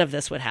which none of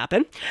this would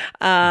happen.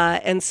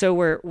 And so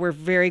we're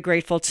very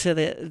grateful to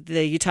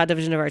the Utah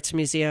Division of Arts and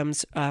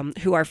Museums,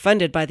 who are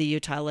funded by the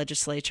Utah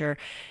legislature.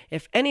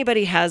 If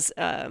anybody has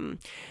a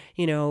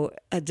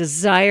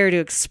desire to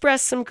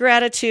express some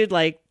gratitude,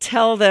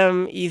 tell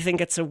them you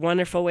think it's a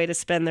wonderful way to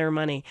spend their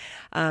money.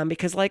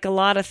 Because like a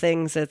lot of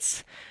things,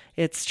 it's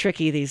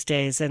tricky these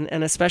days,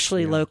 and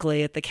especially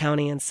locally at the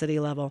county and city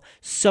level.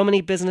 So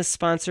many business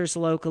sponsors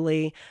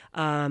locally,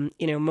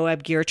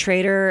 Moab Gear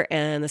Trader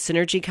and the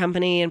Synergy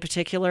Company in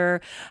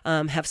particular,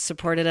 have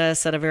supported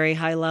us at a very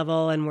high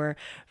level, and we're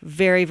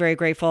very, very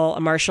grateful.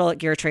 Marshall at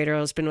Gear Trader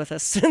has been with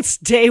us since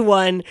day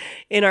one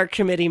in our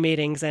committee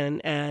meetings,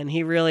 and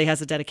he really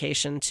has a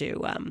dedication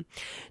to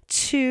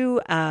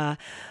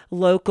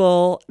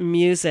local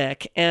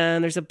music.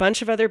 And there's a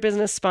bunch of other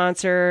business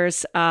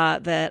sponsors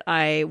that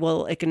I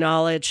will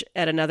acknowledge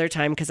at another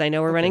time, because I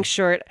know we're running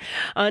short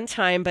on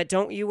time, but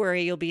don't you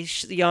worry, you'll be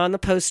on the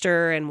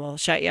poster, and we'll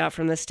shout you out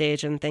from the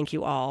stage. And thank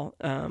you all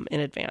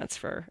in advance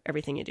for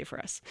everything you do for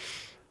us.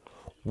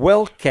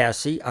 Well,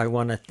 Cassie, I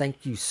want to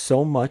thank you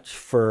so much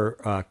for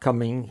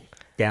coming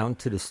down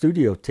to the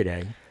studio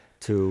today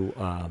to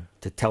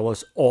tell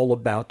us all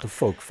about the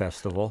Folk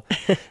Festival.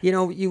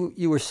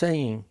 You were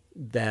saying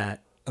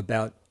that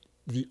about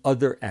the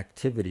other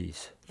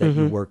activities that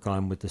you work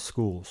on with the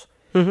schools.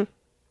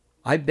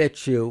 I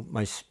bet you,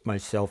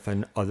 myself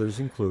and others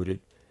included,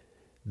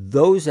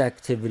 those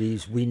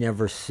activities we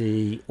never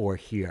see or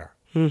hear.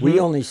 We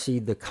only see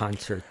the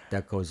concert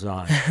that goes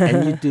on.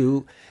 And you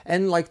do,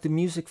 and like the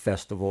music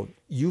festival,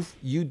 you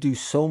do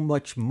so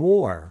much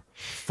more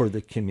for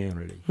the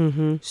community.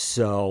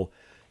 So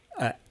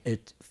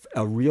it's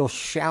a real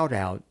shout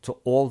out to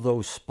all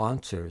those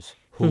sponsors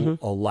who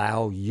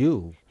allow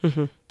you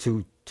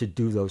to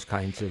do those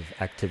kinds of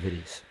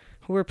activities.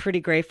 We're pretty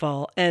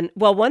grateful. And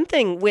well, one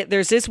thing,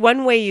 there's this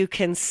one way you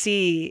can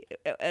see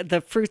the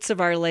fruits of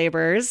our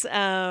labors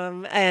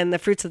and the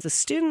fruits of the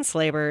students'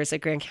 labors at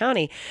Grand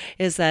County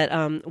is that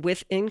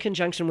in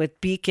conjunction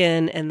with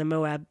Beacon and the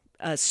Moab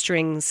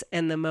Strings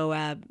and the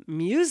Moab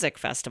Music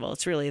Festival,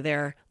 it's really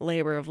their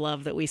labor of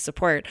love that we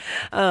support.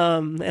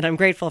 And I'm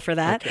grateful for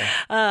that.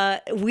 Okay.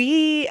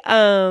 We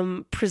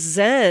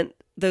present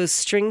those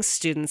string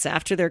students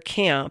after their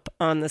camp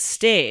on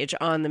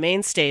the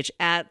main stage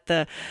at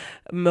the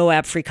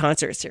Moab Free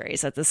Concert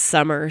Series, at the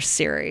summer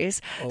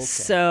series. Okay.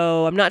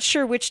 So I'm not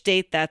sure which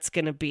date that's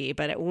going to be,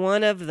 but at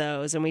one of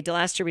those, and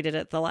last year we did it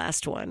at the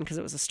last one because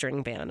it was a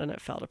string band and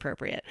it felt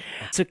appropriate.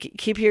 So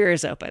keep your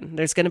ears open.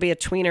 There's going to be a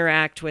tweener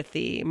act with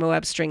the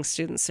Moab string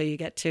students, so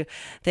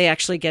they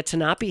actually get to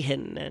not be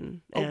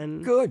hidden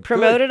and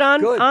promoted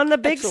on the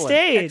big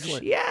stage.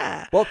 Excellent.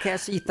 Yeah. Well,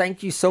 Cassie,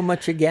 thank you so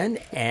much again,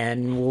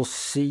 and we'll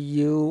see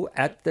you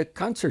at the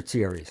concert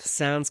series.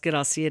 Sounds good.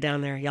 I'll see you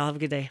down there. Y'all have a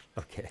good day.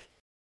 Okay.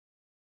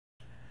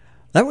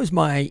 That was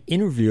my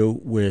interview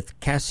with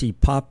Cassie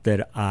Paup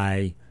that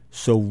I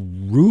so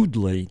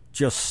rudely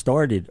just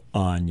started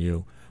on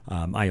you.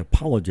 I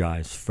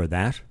apologize for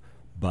that,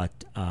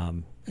 but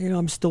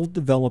I'm still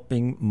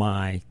developing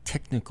my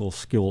technical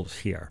skills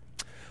here.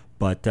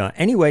 But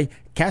anyway,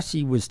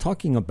 Cassie was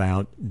talking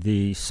about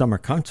the summer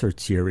concert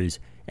series,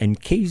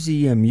 and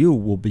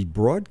KZMU will be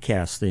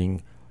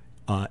broadcasting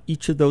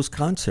each of those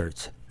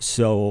concerts.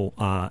 So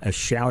a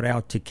shout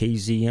out to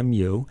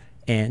KZMU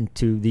and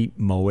to the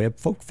Moab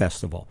Folk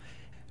Festival.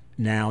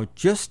 Now,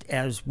 just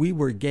as we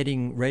were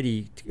getting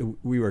ready,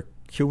 we were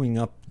queuing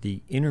up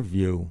the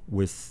interview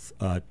with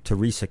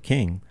Teresa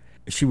King.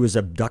 She was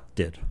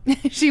abducted.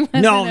 She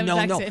wasn't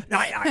abducted.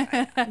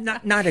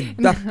 Not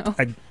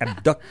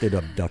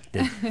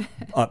abducted,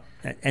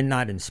 and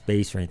not in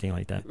space or anything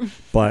like that.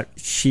 But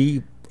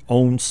she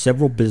owns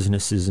several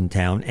businesses in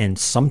town, and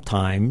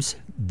sometimes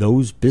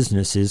those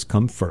businesses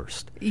come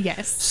first.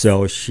 Yes.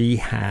 So she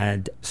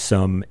had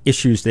some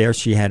issues there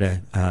she had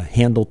to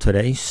handle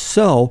today.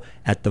 So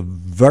at the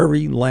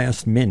very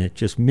last minute,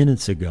 just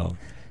minutes ago,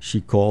 she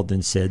called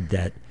and said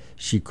that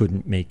she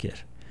couldn't make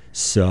it.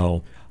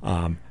 So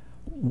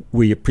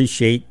we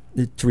appreciate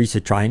Teresa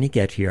trying to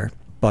get here,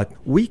 but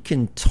we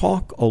can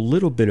talk a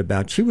little bit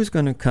about, she was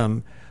going to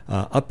come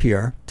up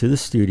here to the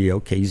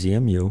studio,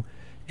 KZMU,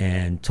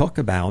 and talk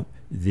about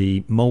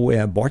the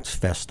Moab Arts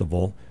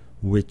Festival,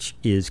 which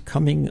is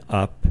coming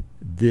up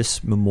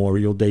this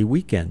Memorial Day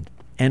weekend.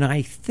 And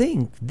I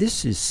think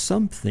this is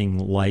something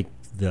like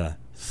the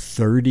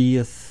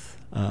 30th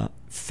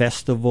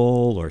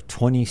festival or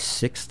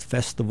 26th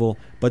festival,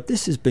 but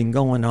this has been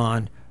going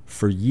on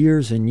for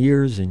years and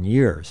years and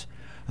years.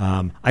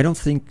 I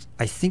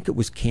think it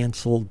was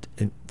canceled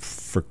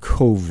for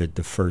COVID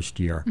the first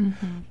year,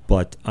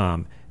 but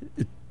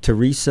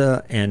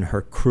Teresa and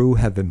her crew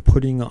have been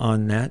putting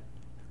on that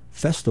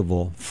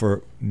festival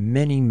for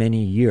many,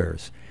 many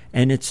years,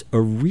 and it's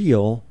a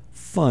real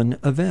fun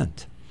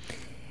event.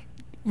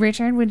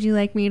 Richard, would you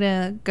like me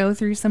to go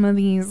through some of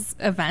these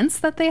events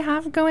that they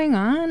have going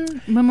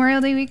on Memorial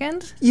Day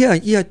weekend?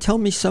 Yeah. Tell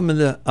me some of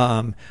the,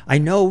 I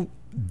know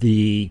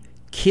the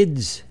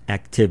kids'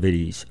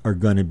 activities are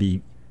going to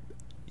be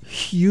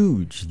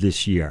huge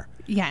this year.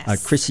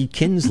 Yes. Chrissy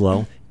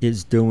Kinslow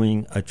is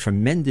doing a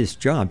tremendous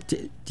job.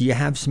 Do you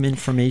have some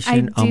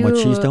information on what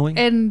she's doing?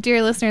 And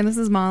dear listener, this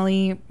is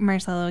Molly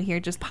Marcello here,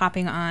 just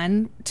popping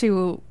on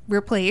to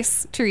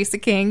replace Teresa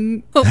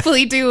King,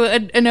 hopefully do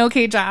an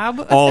okay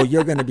job. Oh,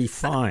 you're going to be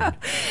fine.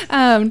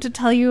 To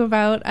tell you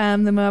about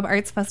the Moab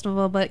Arts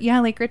Festival. But yeah,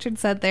 like Richard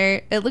said,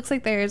 it looks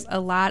like there's a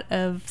lot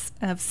of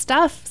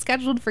stuff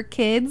scheduled for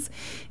kids,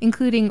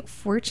 including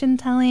fortune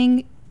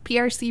telling,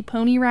 PRC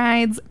pony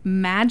rides,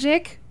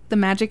 magic. The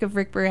magic of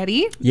Rick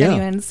Beretti. Yeah.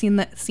 Anyone's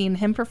seen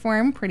him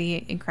perform?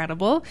 Pretty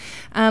incredible.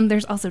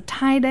 There's also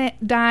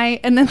tie-dye,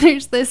 and then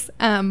there's this,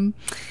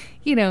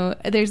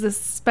 there's this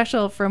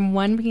special from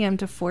 1 p.m.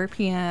 to 4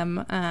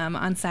 p.m.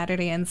 On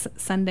Saturday and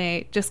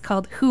Sunday, just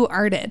called Who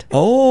Arted.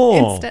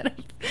 Oh. Instead of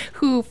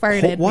Who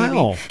Farted. Oh,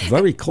 wow. Maybe.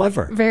 Very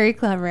clever. Very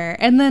clever.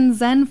 And then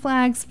Zen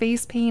flags,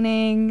 face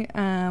painting,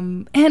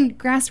 and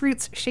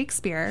grassroots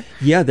Shakespeare.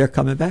 Yeah, they're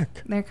coming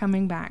back. They're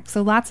coming back.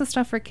 So lots of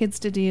stuff for kids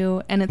to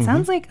do. And it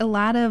sounds like a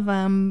lot of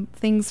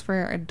things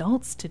for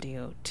adults to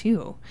do,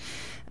 too.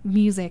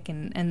 Music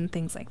and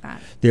things like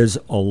that. There's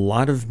a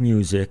lot of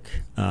music.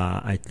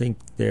 I think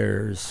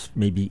there's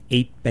maybe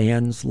 8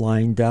 bands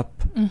lined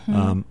up.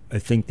 I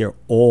think they're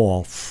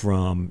all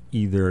from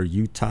either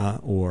Utah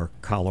or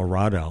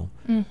Colorado,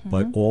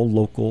 but all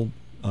local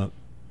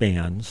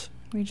bands.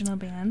 Regional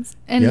bands.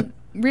 And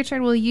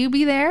Richard, will you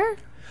be there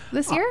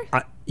this year?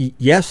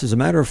 Yes, as a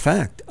matter of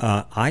fact,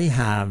 I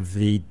have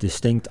the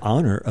distinct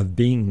honor of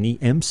being the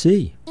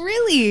MC.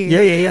 Really?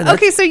 Yeah.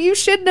 Okay, so you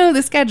should know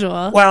the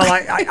schedule. Well,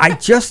 I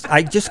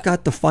just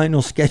got the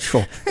final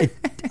schedule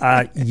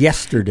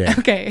yesterday.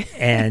 Okay.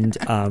 And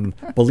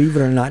believe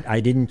it or not, I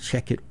didn't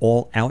check it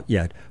all out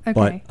yet.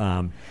 Okay.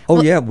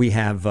 But we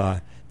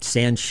have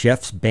Sand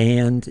Chef's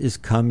band is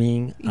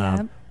coming.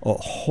 Yep. A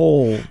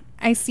whole...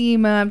 I see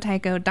Moab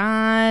Taiko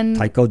Don.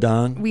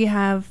 We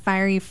have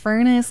Fiery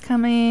Furnace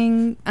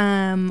coming.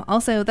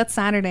 Also, that's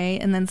Saturday.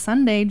 And then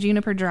Sunday,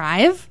 Juniper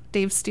Drive,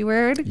 Dave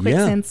Stewart,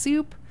 Quicksand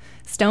Soup.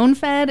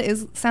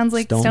 Stonefed sounds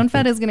like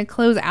Stonefed is going to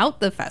close out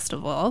the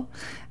festival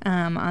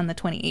on the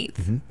 28th.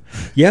 Mm-hmm.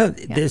 Yeah,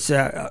 there's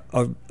a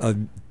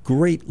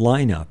great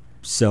lineup.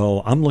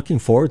 So I'm looking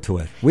forward to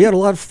it. We had a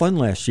lot of fun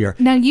last year.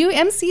 Now, you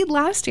emceed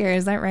last year,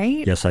 is that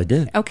right? Yes, I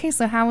did. Okay,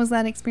 so how was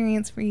that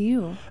experience for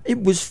you?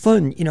 It was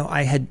fun.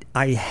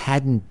 I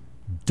hadn't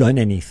done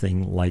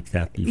anything like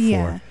that before.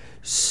 Yeah.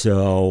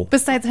 So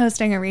besides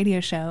hosting a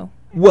radio show.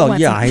 Well,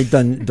 yeah, I had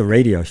done the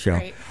radio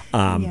show.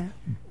 Right.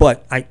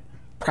 But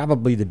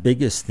probably the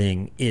biggest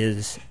thing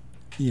is,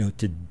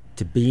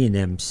 to be an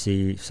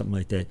MC, something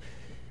like that,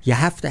 you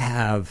have to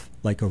have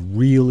like a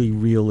really,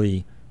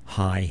 really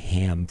high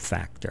ham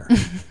factor.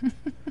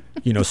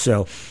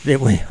 So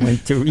that when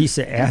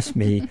Teresa asked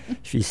me,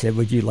 she said,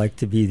 "Would you like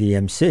to be the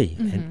MC?"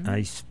 Mm-hmm. And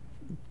I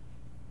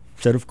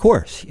said, "Of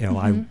course."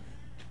 I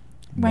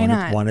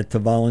wanted to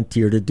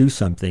volunteer to do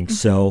something. Mm-hmm.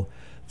 So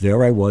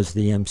there I was,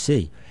 the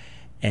MC.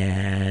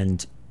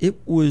 And it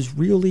was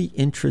really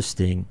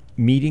interesting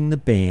meeting the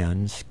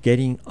bands,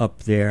 getting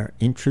up there,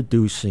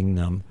 introducing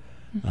them,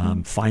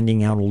 mm-hmm.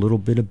 Finding out a little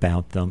bit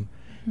about them,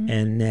 mm-hmm.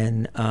 and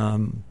then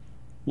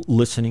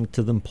listening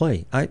to them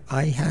play.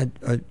 I had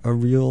a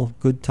real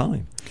good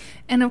time.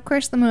 And of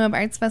course, the Moab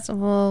Arts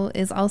Festival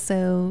is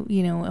also,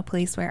 a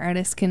place where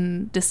artists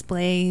can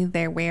display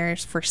their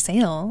wares for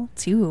sale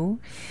too.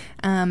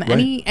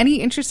 Right. Any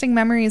interesting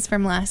memories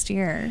from last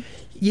year?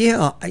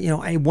 Yeah,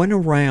 I went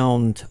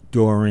around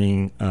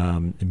during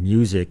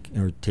music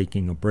or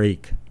taking a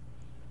break,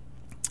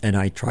 and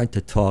I tried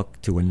to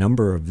talk to a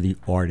number of the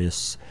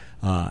artists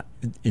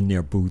in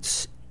their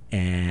booths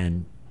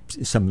and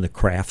some of the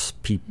crafts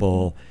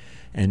people,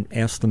 and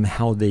asked them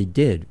how they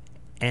did.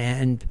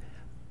 And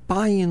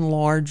by and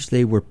large,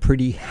 they were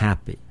pretty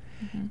happy.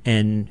 Mm-hmm.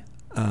 And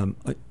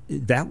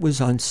that was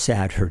on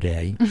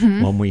Saturday,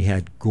 mm-hmm. when we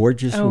had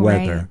gorgeous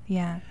weather. Right.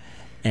 Yeah.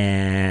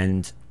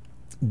 And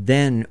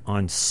then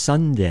on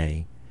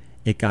Sunday,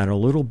 it got a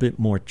little bit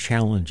more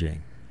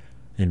challenging.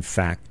 In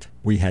fact,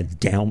 we had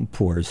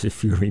downpours,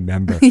 if you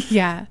remember.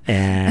 Yeah.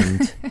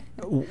 And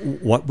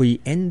what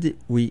we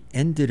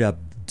ended up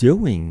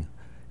doing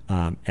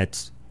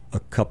at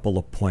a couple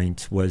of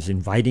points was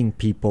inviting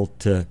people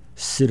to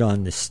sit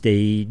on the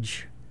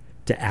stage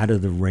to Out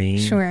of the Rain.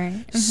 Sure.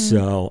 Mm-hmm.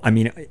 So,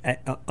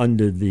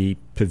 under the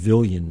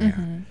pavilion there.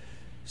 Mm-hmm.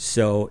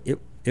 So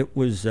it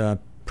was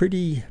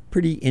pretty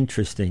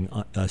interesting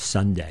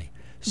Sunday.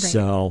 Right.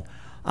 So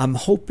I'm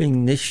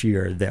hoping this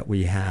year that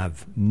we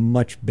have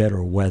much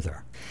better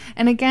weather.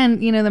 And again,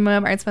 the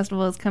Moab Arts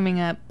Festival is coming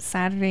up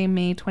Saturday,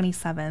 May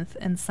 27th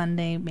and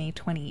Sunday, May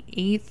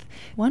 28th.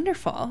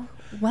 Wonderful.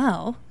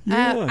 Well,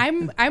 yeah.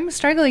 I'm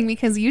struggling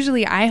because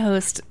usually I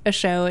host a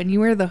show and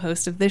you are the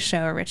host of this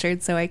show,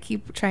 Richard, so I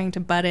keep trying to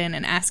butt in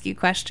and ask you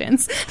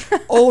questions.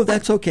 Oh,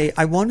 that's okay.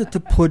 I wanted to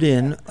put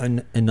in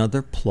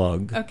another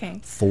plug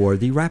for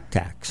the Rap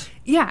Tax.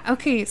 Yeah,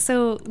 okay.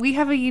 So we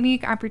have a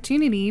unique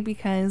opportunity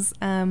because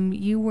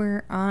you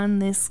were on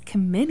this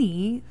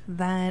committee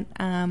that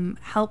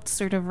helped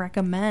sort of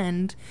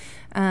recommend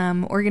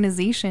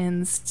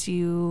organizations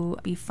to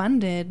be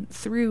funded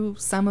through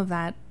some of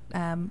that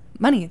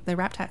money, the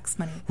Rap Tax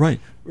money. Right.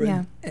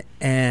 Yeah.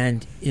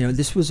 And,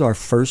 this was our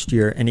first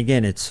year. And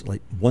again, it's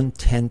like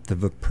 0.1%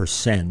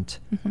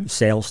 mm-hmm.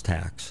 sales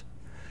tax.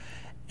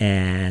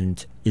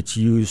 And it's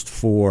used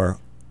for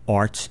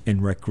arts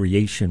and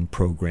recreation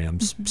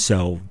programs. Mm-hmm.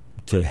 So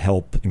to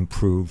help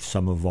improve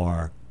some of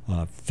our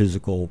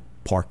physical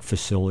park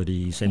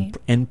facilities and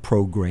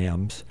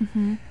programs,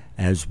 mm-hmm.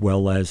 as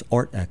well as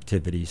art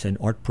activities and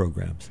art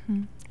programs.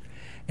 Mm-hmm.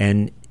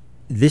 And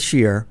this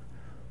year,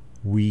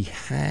 we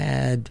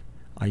had,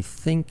 I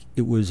think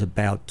it was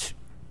about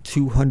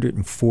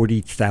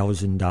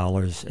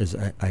 $240,000, as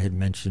I had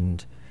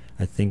mentioned.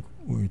 I think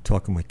we were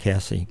talking with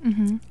Cassie,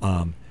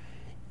 mm-hmm.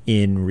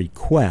 In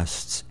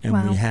requests,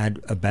 and we had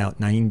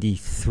about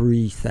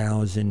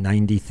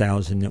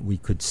 $90,000 that we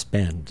could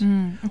spend,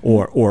 mm-hmm.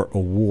 or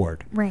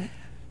award. Right.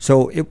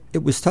 So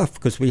it was tough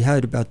because we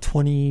had about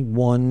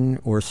 21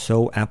 or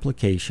so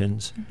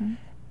applications, mm-hmm.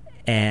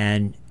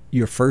 and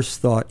your first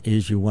thought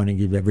is you want to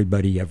give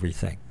everybody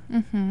everything.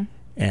 Mm-hmm.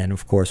 And,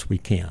 of course, we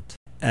can't.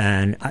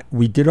 And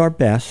we did our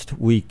best.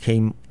 We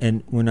came,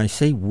 and when I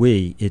say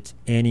we, it's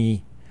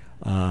Annie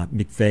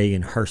McVeigh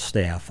and her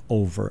staff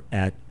over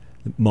at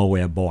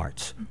Moab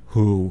Arts,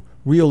 who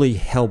really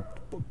helped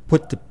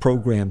put the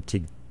program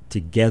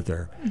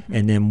together. Mm-hmm.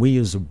 And then we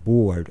as a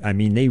board,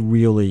 they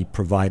really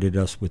provided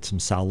us with some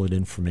solid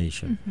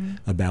information, mm-hmm.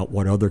 about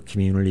what other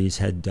communities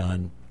had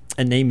done.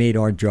 And they made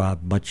our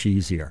job much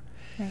easier.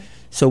 Right.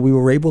 So we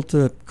were able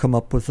to come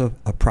up with a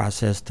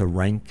process to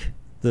rank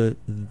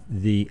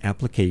the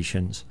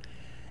applications,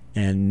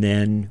 and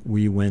then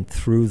we went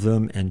through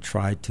them and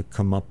tried to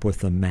come up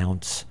with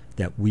amounts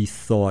that we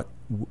thought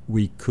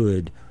we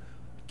could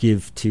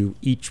give to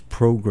each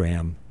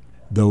program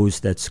those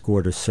that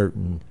scored a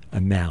certain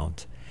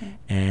amount.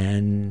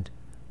 And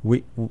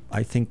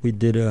I think we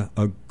did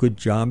a good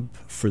job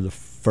for the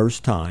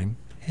first time.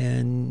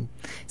 And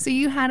so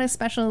you had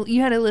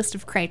a list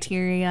of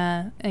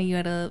criteria, you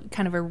had a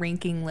kind of a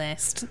ranking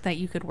list that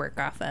you could work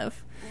off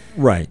of.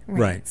 Right.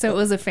 So it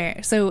was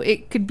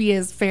it could be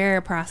as fair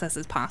a process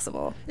as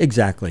possible.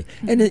 Exactly.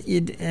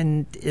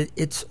 And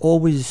it's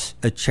always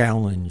a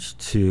challenge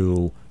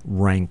to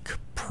rank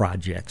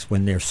projects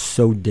when they're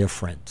so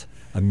different.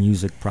 A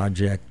music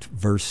project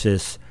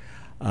versus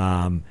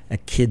a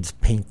kid's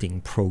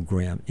painting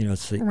program. You know,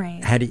 it's like,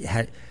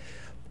 right.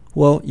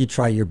 Well, you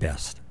try your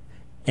best.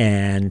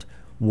 And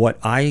what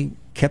I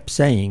kept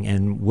saying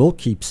and will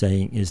keep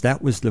saying is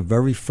that was the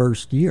very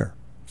first year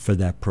for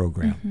that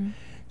program. Mm-hmm.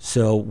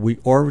 So we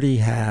already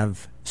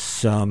have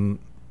some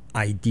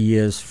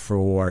ideas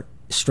for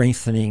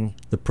strengthening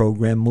the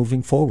program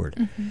moving forward.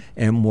 Mm-hmm.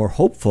 And we're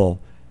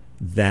hopeful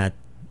that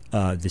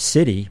the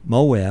city,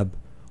 Moab,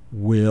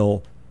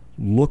 will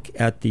look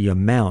at the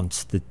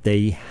amounts that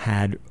they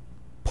had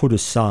put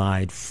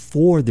aside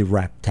for the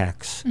rap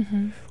tax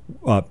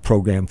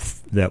program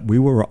that we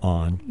were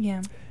on.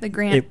 Yeah, the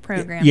grant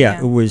program.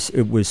 It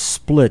was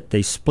split.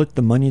 They split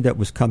the money that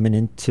was coming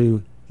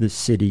into the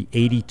city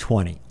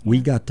 80-20. Yeah. We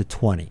got the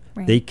 20.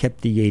 Right. They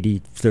kept the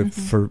 80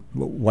 for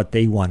what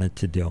they wanted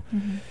to do.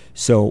 Mm-hmm.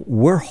 So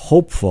we're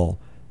hopeful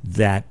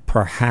that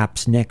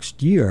perhaps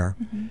next year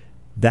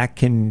that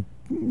can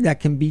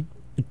be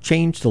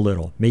changed a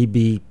little.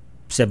 Maybe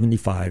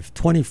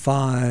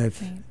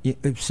 75-25,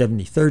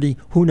 70-30,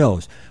 who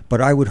knows?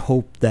 But I would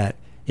hope that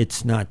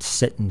it's not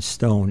set in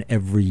stone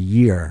every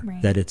year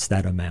that it's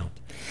that amount.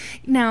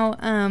 Now,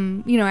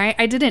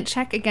 I didn't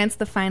check against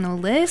the final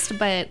list,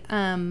 but,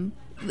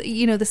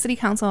 the city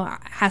council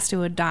has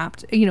to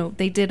adopt,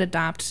 they did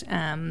adopt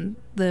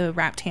the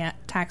rap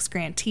tax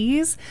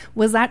grantees.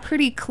 Was that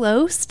pretty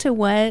close to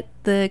what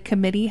the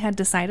committee had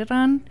decided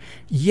on?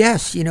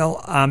 Yes,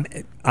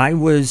 I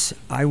was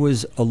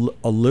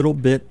a little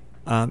bit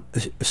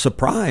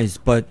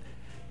surprised, but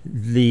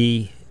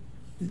the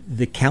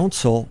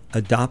council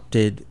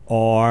adopted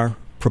our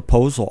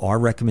proposal, our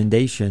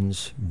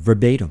recommendations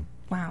verbatim.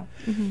 Wow.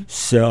 Mm-hmm.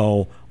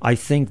 So I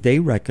think they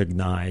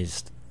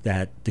recognized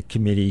that the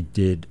committee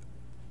did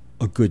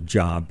a good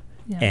job,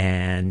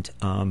 and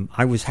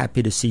I was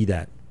happy to see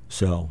that.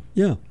 So,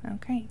 yeah.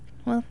 Okay.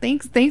 Well,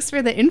 thanks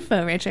for the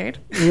info, Richard.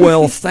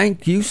 Well,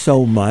 thank you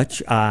so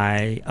much.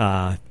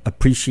 I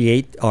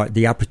appreciate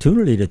the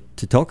opportunity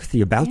to talk with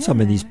you about some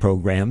of these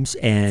programs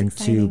and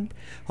to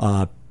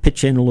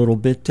pitch in a little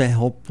bit to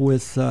help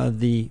with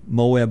the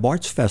Moab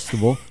Arts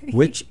Festival,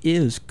 which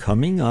is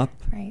coming up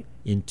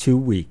in 2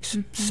 weeks.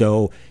 Mm-hmm.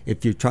 So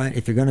if you're going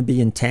to be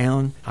in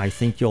town, I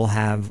think you'll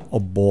have a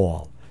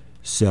ball.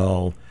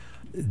 So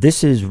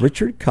this is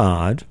Richard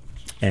Codd,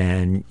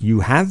 and you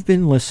have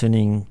been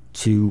listening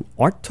to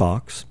Art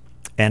Talks,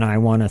 and I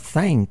want to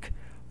thank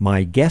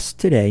my guest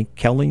today,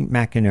 Kelley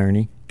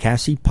McInerney,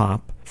 Cassie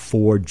Paup,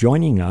 for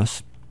joining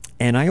us.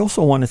 And I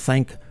also want to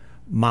thank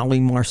Molly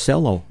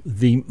Marcello,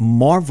 the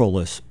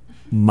marvelous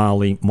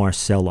Molly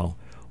Marcello,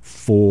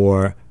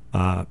 for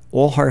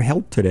all her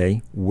help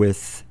today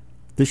with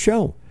the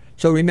show.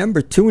 So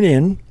remember, tune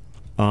in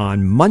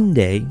on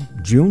Monday,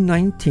 June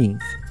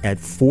 19th at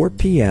 4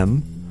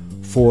 p.m.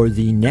 for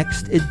the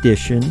next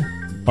edition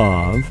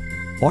of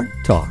Art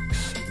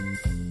Talks.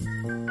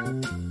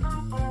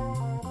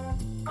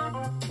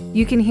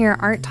 You can hear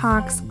Art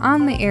Talks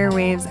on the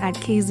airwaves at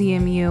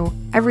KZMU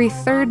every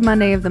third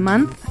Monday of the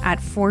month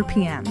at 4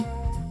 p.m.